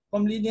ะ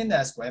completing the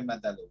square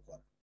method လို့ပြော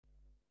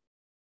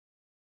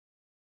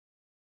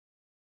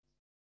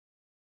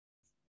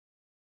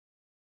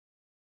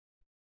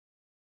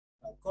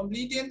တာ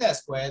completing the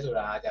square ဆို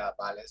တာကကြာ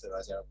ပါလဲဆို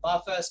တော့ကျတော့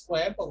perfect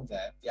square ပုံ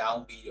စံပြော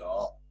င်းပြီး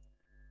တော့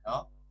เนา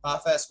ะ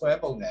perfect square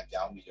ပုံစံ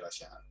ပြောင်းပြီးတော့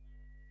ရှာ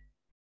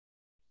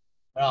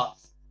အဲ့တော့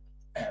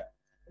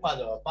ဥပမာ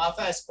ဆို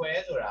perfect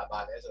square ဆိုတာပါ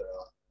လဲဆို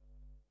တော့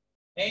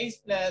x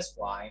plus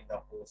y the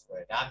whole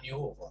square ဒါ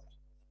မျိုးပေါ့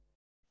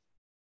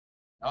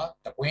နော်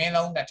တကွင်း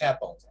လုံးနှစ်ထပ်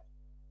ပုံစံ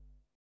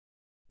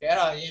ကဲအဲ့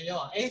တော့ရင်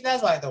ပြော x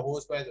plus y the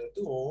whole square ဆို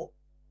သူ့ကို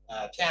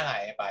ဖြန့်လို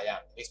က်ရင်ပါရ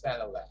မယ် expand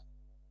လုပ်လိုက်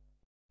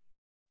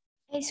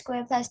a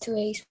square plus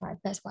 2ay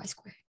plus y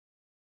square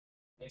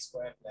x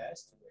square plus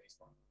 2x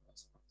plus y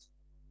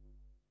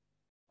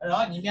အဲ့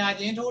တော့ညီမ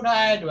ချင်းထိုး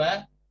ထားတဲ့အတွက်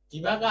ဒီ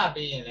ဘက်က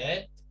ပြီးရင်လေ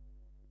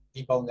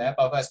ဒီပုံစံ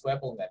perfect square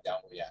ပုံစံပြော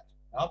င်းလို့ရတယ်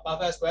နော်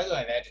perfect square ဆို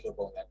ရင်လည်းဒီလို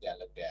ပုံစံပြန်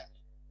လုပ်တယ်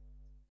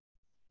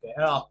ကဲ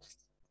အဲ့တော့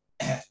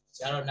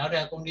ကျတော့နောက်ထ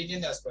ပ်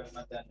completing the square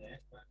method နဲ့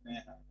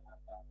နဲ့ဟာ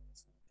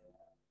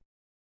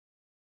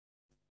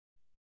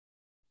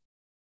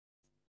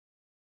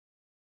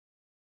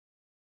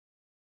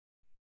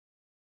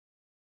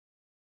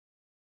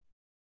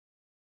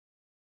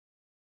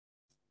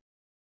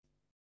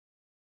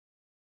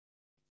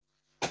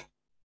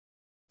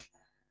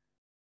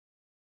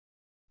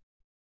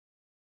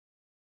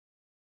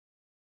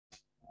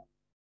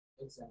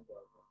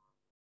example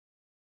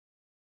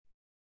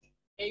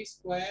a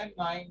square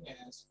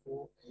minus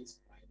 4x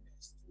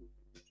minus 2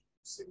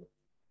 0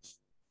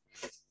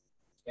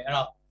အဲ့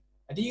တော့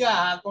အဓိက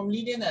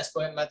completing the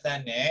square method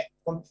နဲ့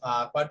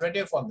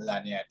quadratic formula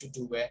နဲ့အတူ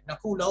တူပဲနှစ်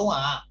ခုလုံးက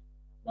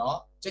เนาะ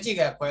ကြက်ကြက်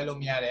ကခွဲလို့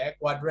မရတဲ့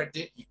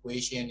quadratic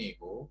equation တွေ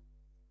ကို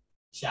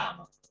ရှာ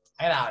မှာ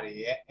အဲ့ဒါတွေ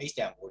ရဲ့ h တ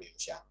န်ဖိုးတွေ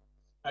ကိုရှာ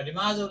အဲ့ဒီ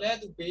မှာဆိုလဲ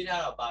သူပေး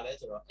ထားတော့ပါလဲ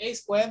ဆိုတော့ x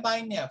square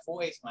minus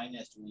 4x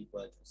minus 2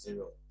 equal to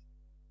 0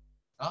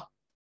เนาะ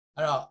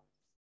အဲ့တော့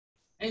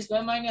x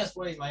square minus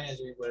 4x minus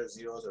 2 equal to 0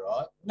ဆို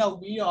တော့နှုတ်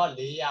ပြီးတော့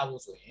4ရ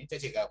ဖို့ဆိုရင်ကြ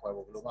က်ကြက်ကခွဲ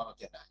ဖို့ဘယ်လိုမှမ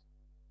ဖြစ်နိုင်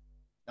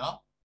เนาะ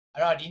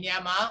အဲ့တော့ဒီနေရာ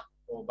မှာ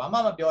ဟိုဘာမှ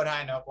မပြောထား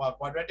ရင်တော့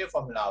quadratic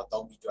formula ကို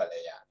သုံးပြီးတွက်လဲ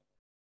ရတယ်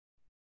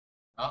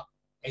เนาะ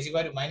x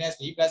equal to minus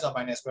b plus or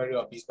minus square root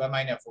of b square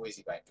minus 4ac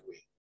by 2a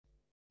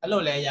အဲ့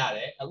လိုလဲရတ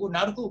ယ်အခု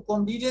နောက်တစ်ခု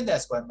completing the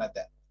square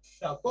method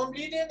အဲ့တော့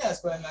completing the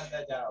square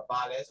method ကျတော့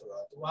ဘာလဲဆို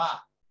တော့ तू က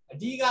အ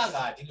ဓိကက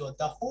ဒီလို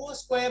the whole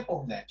square ပုံ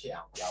စံဖြစ်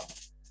အောင်ပြောင်း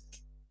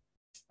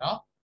เนาะ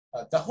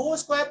the whole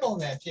square ပုံ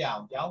စံဖြစ်အော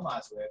င်ပြောင်းမှာ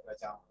ဆိုတဲ့အတွက်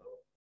ကြောင့်မ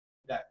လို့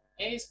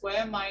a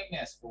square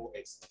minus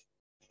 4x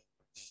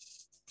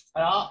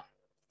အဲ့တော့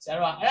ဆရာ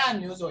တို့ကအဲ့ဒါ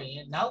မျိုးဆိုရ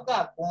င်နောက်က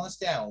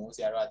constant ကိုဆ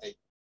ရာတို့က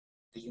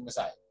တယူမ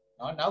ဆိုင်เ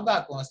นาะနောက်က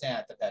constant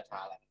ကတက်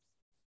ထားလိုက်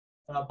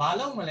အဲ့တော့ဘာ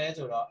လုပ်မလဲ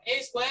ဆိုတော့ a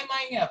square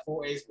minus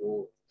 4x ကို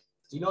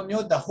ဒီလို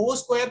မျိုး the whole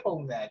square ပုံ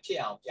စံဖြစ်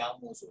အောင်ပြောင်း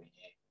ဖို့ဆိုရ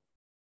င်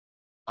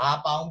ဘာ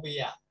ပေါင်းပေး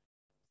ရ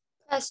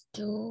plus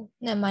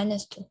 2 နဲ့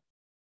minus 2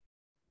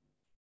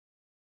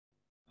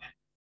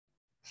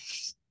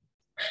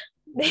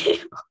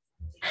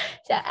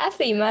ဆရာ f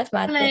mas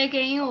မှာ လေ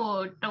ကိန်းကို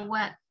တဝ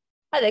က်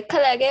အဲ့ဒါ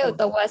color ကဲကို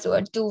တော့ဆို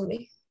တော့2လေ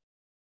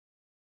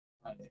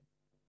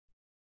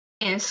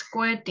and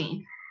square တင်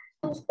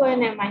 2 square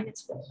နဲ့ minus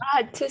square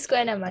 2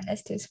 square နဲ့ minus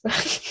 2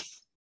 square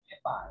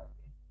ပါတယ်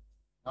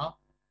เนาะ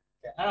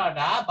အဲ့တော့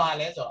ဒါကဘာ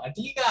လဲဆိုတော့အ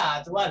ဓိကက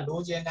तू ကလို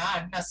ချင်တာက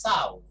နှစ်ဆ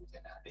ကိုလိုချ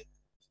င်တာလေ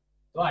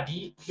तू ကဒီ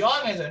ပြောရ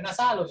မယ်ဆိုရင်နှစ်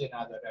ဆလိုချင်တာ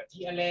ဆိုတော့ဒီ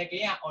အလဲကိ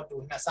န်းက auto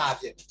နှစ်ဆ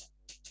ဖြစ်ပြီ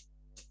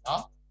เนา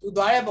ะ तू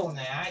သွားတဲ့ပုံ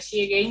စံက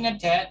ရှေ့ကိန်းနှစ်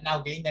ထပ်နော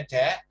က်ကိန်းနှစ်ထ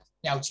ပ်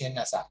မြောက်ချင်း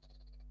နှစ်ဆအဲ့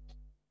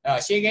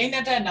တော့ရှေ့ကိန်းနှ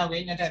စ်ထပ်နောက်ကိ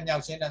န်းနှစ်ထပ်မြော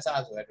က်ချင်းနှစ်ဆ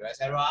ဆိုတဲ့အတွက်ဆ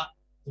ရာတို့က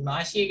ဒီမှာ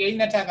ရှေ့ကိန်း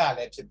နှစ်ထပ်ကလ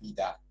ည်းဖြစ်ပြီး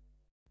သား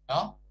เน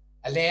าะ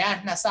အလဲက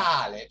နှစ်ဆက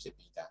လည်းဖြစ်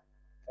ပြီးသား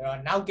အဲ့တော့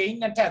နောက်ကိန်း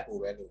နှစ်ထပ်ကို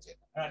ပဲလိုချင်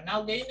တာအဲ့တော့နော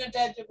က်ကိန်းနှစ်ထ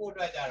ပ်ဖြစ်ဖို့အ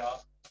တွက်ကြတော့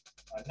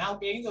နောက်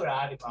ကိန်းဆိုတာ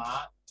ဒီမှာ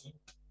ဒီ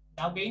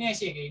နောက်ကိန်းနဲ့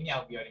ရှေ့ကိန်းမြော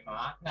က်ပြီးတော့ဒီမှာ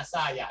နှစ်ဆ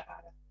ရ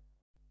ထားတယ်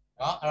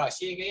เนาะအဲ့တော့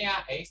ရှေ့ကိန်းက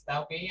x နော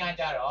က်ကိန်းက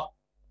ကြတော့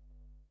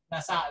နှ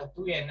စ်ဆ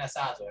သူ့ရဲ့နှစ်ဆ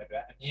ဆိုတဲ့အတွ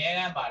က်အမြဲတ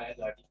မ်းပါတယ်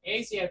ဆိုတော့ဒီ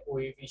x ရဲ့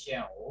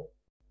coefficient ကို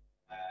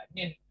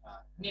နှ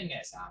စ်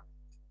နဲ့စား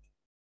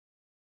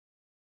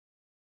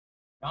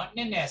เนาะ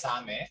နှစ်နဲ့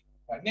စားမယ်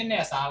နှစ်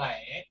နဲ့စားလို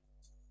က်ရင်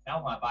နော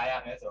က်မှာပါရ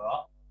မယ်ဆို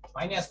တော့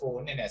minus 4ကို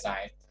နှစ်နဲ့စား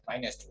ရင်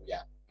minus 2ရ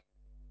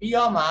ပြီး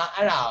တော့မှ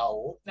အဲ့ဒါကို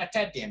နှစ်ထ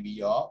ပ်တင်ပြီး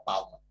တော့ပေါ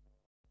င်းမယ်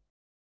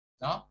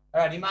เนาะအဲ့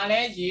တော့ဒီမှာလဲ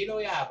ရေး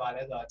လို့ရပါ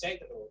လဲဆိုတော့ကြိုက်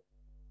တယ်လို့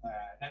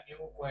နှစ်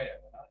မျိုး꿰တယ်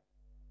ပေါ့နော်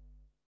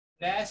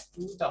plus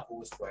 2 the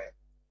whole square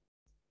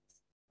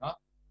เนาะ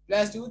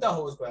plus 2 the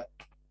whole square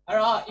အဲ့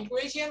တော့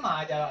equation မှာ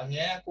ကျတော့အ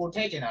များကိုထ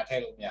ည့်ချင်တာထ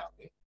ည့်လို့မရဘူး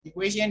လေ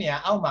equation တွေက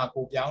အောက်မှာ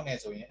ကိုပြောင်းနေ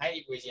ဆိုရင်အဲ့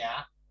equation က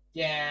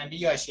ပြန်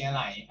ပြီးတော့ရှင်း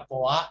လိုက်ရင်အ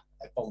ပေါ်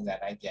ကပုံစံ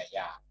တိုင်းပြန်ရ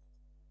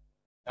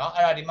เนาะ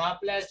အဲ့တော့ဒီမှာ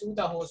plus 2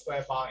 the whole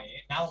square ပေါင်းရ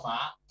င်နောက်မှာ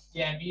ပြ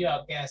န်ပြီး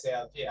တော့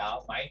cancel ဖြစ်အော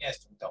င် minus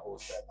 2 the whole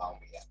square ပေါင်း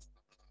ပေးရအဲ့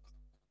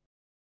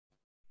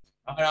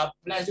တော့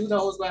plus 2 the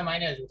whole square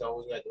minus 2 the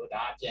whole square တို့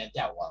ဒါပြန်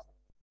ပြောက်သွား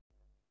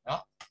เนา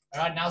ะအဲ့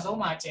တော့နောက်ဆုံး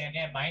မှာကျန်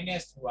တဲ့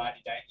minus 2က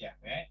ဒီတိုင်းပြန်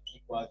မယ်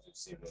equal to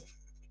 0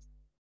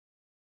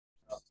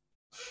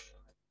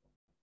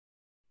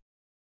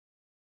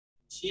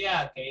ရှေ့က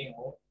ကိန်း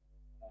ကို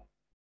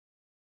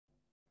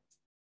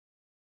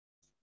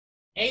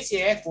x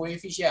ရဲ့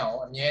coefficient ကို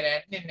အမြဲတ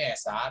မ်းနှစ်နဲ့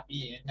စား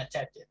ပြီးရင်နှစ်ထ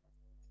ပ်တင်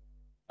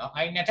เนาะ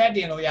အဲ့နှစ်ထပ်တ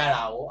င်လို့ရ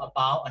တာကိုအ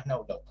ပေါင်းအနှု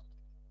တ်လုပ်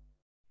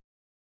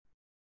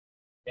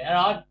အဲ့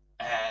တော့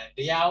တ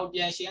ရားကိုပြ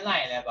န်ရှင်းလို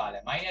က်ရင်လည်းပါလေ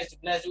minus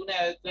plus 2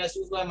နဲ့ plus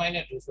 2 square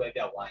minus 2 square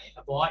ပြောက်သွားရင်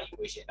အပေါ်က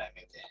equation တိုင်း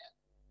ပဲပြန်ရ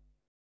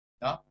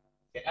เนาะ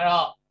အဲ့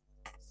တော့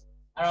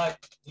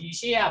ဒီ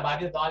ရှေ့ကဘာ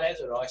ဖြစ်သွားလဲ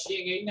ဆိုတော့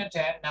ရှေ့ကိန်းနှစ်ထ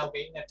ပ်နောက်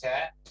ကိန်းနှစ်ထ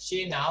ပ်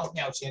ရှေ့နောက်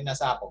မြောက်ချင်းနှစ်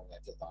ဆပုံစံ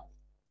ဖြစ်သွားတယ်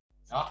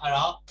နော်အဲ့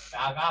တော့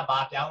ဒါကဘာ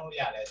ပြောင်းလို့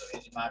ရလဲဆိုရ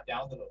င်ဒီမှာပြော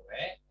င်းသလို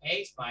ပဲ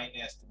x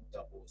minus 2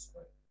 the whole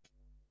square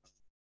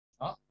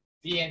နော်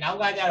ပြီးရင်နောက်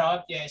ကကြတော့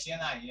ပြန်ရှင်း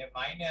လိုက်ရင်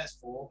minus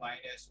 4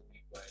 minus 2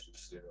 equal to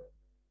 0အဲ့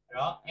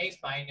တော့ x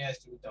minus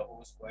 2 the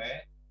whole square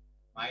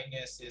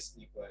minus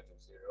 6 equal to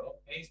 0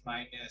 x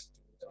minus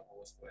 2 the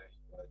whole square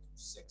equal to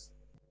 6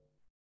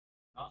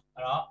နော်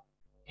အဲ့တော့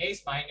x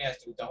minus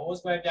 2 the whole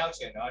square ပြောင်း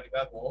ချင်တော့ဒီဘ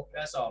က်ကို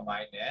plus or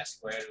minus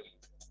square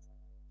root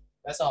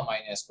plus or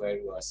minus square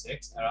root of 6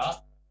အဲ့တော့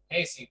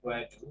x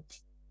equal to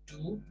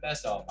 2 plus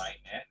or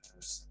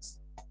minus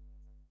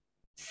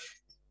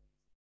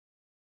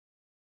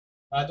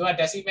 6သူက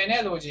decimal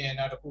နဲ့လိုချင်ရင်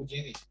တော့တစ်ခုချ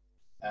င်းစီ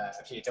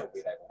အဖြေထုတ်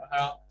ပေးလိုက်ပါတော့အဲ့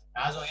တော့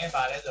ဒါဆိုရင်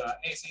ပါလဲဆိုတော့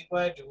x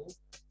equal to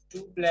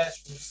 2 plus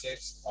root 6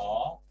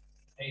 or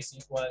x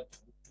equal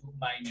to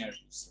 2 minus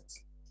root 6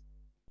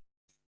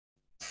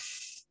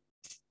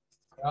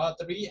အဲ့တော့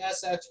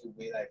 3sf ယူ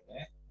ပေးလိုက်မ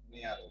ယ်မ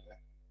င်းရလို့ပဲ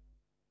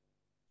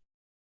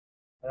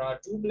အဲ့တော့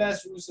2 plus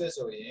root 6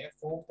ဆိုရင်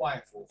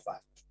 4.45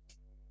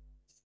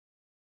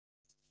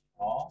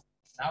ဟော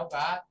နောက်က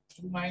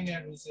2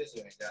 minus root 6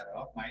ဆိုရင်ကြ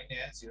တော့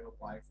minus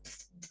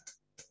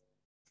 0.4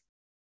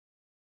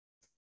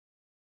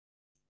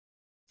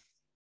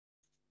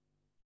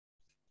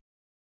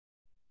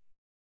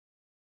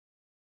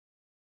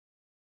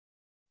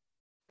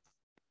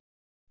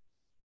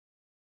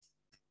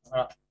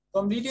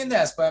 completing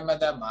the square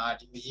method မှာ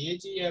ဒီအရေး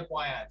ကြီးရဲ့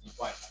point ကဒီ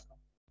point ပါ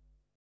နော်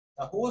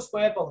the whole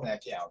square ပုံစံ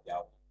ဖြစ်အောင်ပြော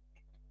င်း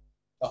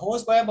the whole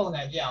square ပုံ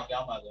စံဖြစ်အောင်ပြော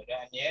င်းပါဆို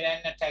တော့အများအား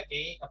နှစ်ထပ်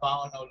ကိန်းအပေါ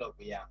င်းအနှုတ်လုပ်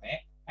ပေးရမယ်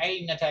အဲ့ဒီ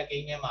နှစ်ထပ်ကိ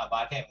န်းထဲမှာ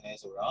ဘာထည့်မလဲ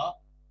ဆိုတော့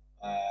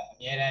အ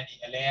များအားဒီ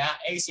အလဲက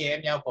x ရဲ့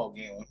မြောက်ပုံ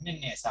ကိန်းကို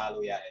2နဲ့စား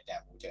လို့ရတဲ့တ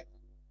န်ဖိုးချက်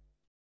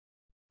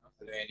နော်ဘ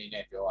ယ်လိုအနေ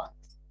နဲ့ပြောရ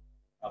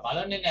ဘာ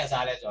လို့2နဲ့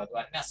စားလဲဆိုတော့သူက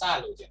2ဆ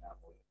လို့ကျင်တာ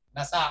ပေါ့2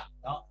ဆ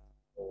နော်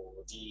ဟို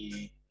ဒီ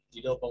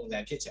လိုပုံစံ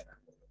ဖြစ်ချင်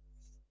တာ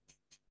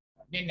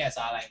နှစ်နဲ့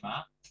စားလိုက်မှာ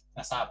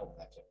နှစ်ဆပုံ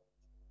စံဖြစ်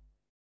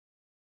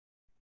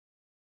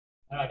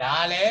အဲ့တော့ဒါ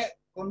ကလည်း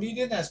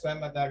completed the square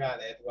method က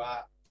လည်းသူက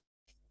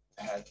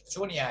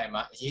ချိုးနေရာ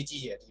မှာအရေး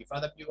ကြီးရဒီ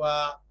further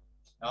pure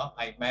နော်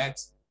imax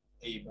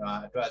အဲ့မှာ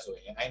အတွက်ဆို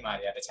ရင်အဲ့မှာ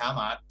တွေကတခြား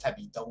မှာထပ်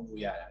ပြီးသုံး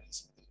လို့ရတာ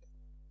ရှိသေးတယ်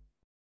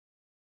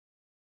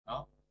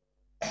နော်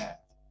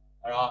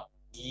အဲ့တော့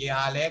ဒီ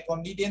ဟာလည်း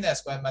completed the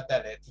square method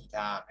လည်းတည်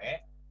ထားရမယ်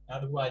နော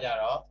က်တစ်ခုကကြ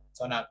တော့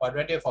ဆိုတော့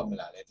quadratic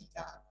formula လည်းတည်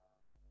ထားရ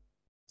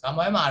ဆာ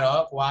မွဲမှာ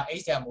တော့ကိုက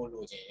h တန်မို့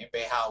လို့ချင်းဘ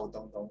ယ်ဟာကို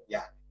သုံးရတ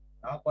ယ်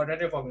နော်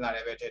quadratic formula လ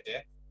ည်းပဲထည့်တယ်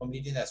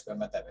completing the square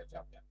method ပဲ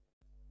ပြောင်းပြအဲ့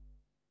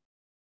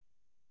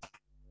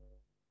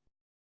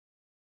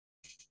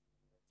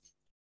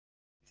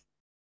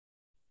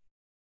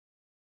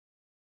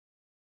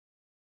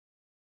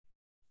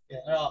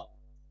တော့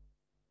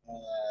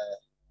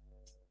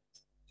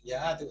ဒီ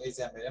ဟာသူ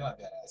example ထဲမှာ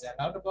ပြတာဆရာ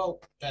နောက်တစ်ပုတ်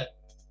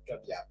တွ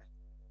က်ပြမယ်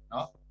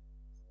နော်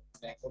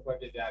ဒါကို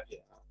ပြပြပြ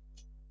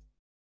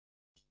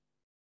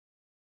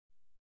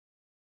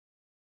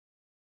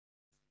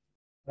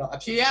အ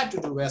ဖြေကအတူ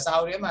တူပဲစာ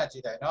အုပ်ထဲမှာကြ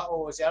ည့်တယ်เนาะ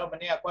ဟိုဆရာတို့မ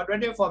နေ့က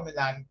quadratic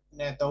formula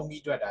နဲ့သုံး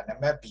ပြီးတွက်တာနံ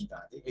ပါတ် B ပါ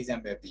ဒီ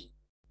example B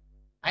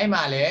အဲ့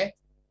မှာလဲ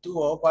သူ့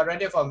ကို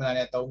quadratic formula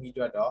နဲ့သုံးပြီး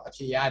တွက်တော့အ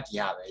ဖြေကဒီ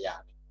ဟာပဲရတယ်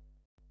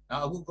เนาะ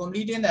အခု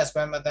completing the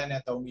square method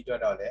နဲ့သုံးပြီးတွ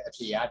က်တော့လဲအ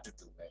ဖြေကအတူ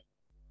တူပဲ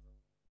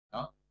เน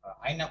าะ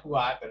အဲ့နှစ်ခုကဘ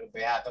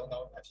ယ်ဟာသုံး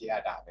အဖြေက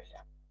ဒါပဲရ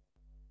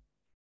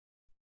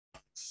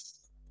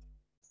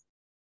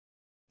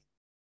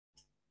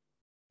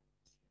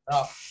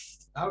တော့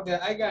နောက်တဲ့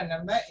အဲ့ကနံ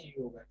ပါတ် A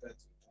ကိုပဲတွက်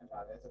ကြည့်ပါ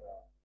လဲဆို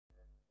တော့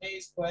a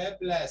square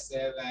plus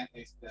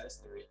 7x plus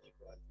 3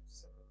 equal to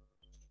 7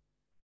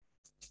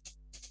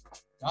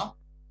နော်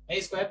a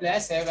square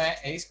plus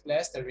 7x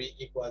plus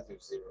 3 equal to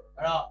 0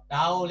အဲ့တော့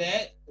ဒါကိုလ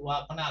ည်းသူက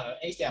ခုနက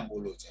h တန်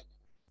ပို့လို့ခြင်း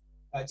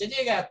ကြ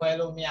ည့်ကခွဲ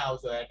လို့မရ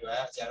ဘူးဆိုတဲ့အတွ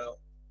က်ကျတော့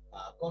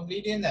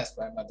completing the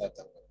square method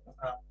သုံးတယ်နော်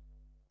အဲ့တော့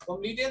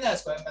completing the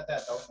square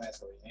method သုံးမယ်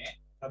ဆိုရင်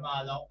ပထမ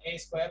ဆုံး a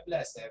square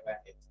plus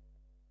 7x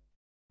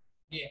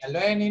ဒီအ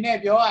လွယ်အနေနဲ့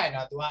ပြောရရင်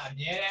တော့သူကအ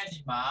မြဲတမ်းဒီ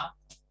မှာ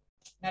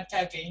နှစ်ထ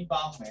ပ်ကိန်း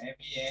ပေါင်းမယ်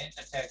ပြီးရင်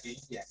နှစ်ထပ်ကိ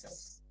န်းပြန်လုပ်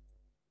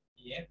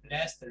ပြီးရင်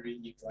plus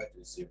 3 equal to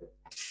 0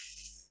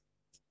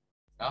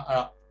နော်အဲ့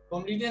တော့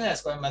completing the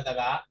square method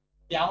က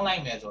ပြောင်းလို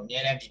က်မယ်ဆိုအမြဲ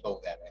တမ်းဒီပုံ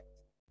စံပဲ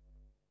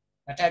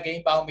နှစ်ထပ်ကိ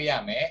န်းပေါင်းပေးရ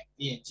မယ်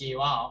ပြီးရင်ခြေ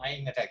ဝအောင်အဲ့ဒီ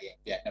နှစ်ထပ်ကိန်း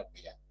ပြန်နှုတ်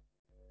ပေးရအဲ့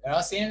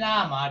တော့စဉ်း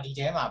စားမှာဒီ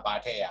ထဲမှာပါ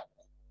ထည့်ရမ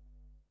ယ်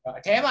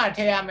အထဲမှာထ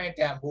ည့်ရမယ့်တ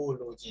န်ဖိုး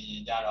လိုချင်ရ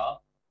င်ကြတော့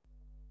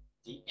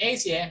ဒီ x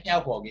ရဲ့မြော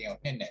က်ပေါ်ကိန်းကို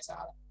2နဲ့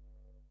စားလိုက်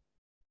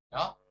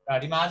နော်အဲ့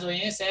ဒီမှာဆိုရ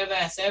င်7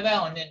ကို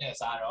2နဲ့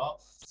စားတော့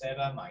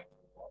7 minus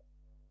 2ပေါ့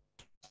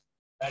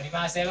အဲ့ဒီ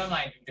မှာ7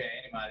 minus 2တယ်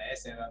ဒီမှာလည်း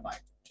7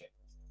 minus 2တယ်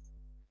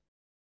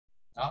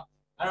နော်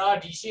အဲ့တော့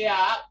ဒီရှေ့က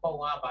ပုံ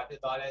ကဘာဖြ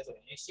စ်သွားလဲဆို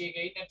ရင်ရှေ့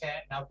ကိန်းတစ်ထပ်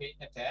နောက်ကိန်း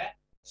တစ်ထပ်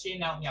ရှေ့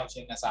နောက်မြောက်ချ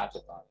င်းနှစ်ဆဖြ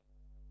စ်သွားတယ်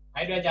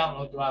အဲ့အတွက်ကြောင့်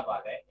လို့သူကပါ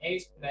လဲ x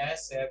plus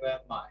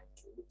 7 minus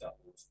 2 the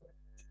whole square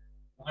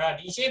အဲ့တော့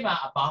ဒီရှေ့မှာ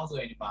အပေါင်းဆို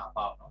ရင်ဒီမှာအ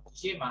ပေါင်းနော်ဒီ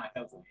ရှေ့မှာအ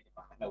နှုတ်ဆိုရင်ဒီ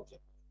မှာအနှုတ်ဖြ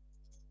စ်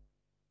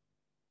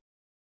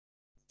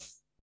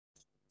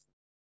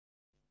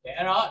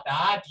အဲ့တော့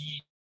ဒါကဒီ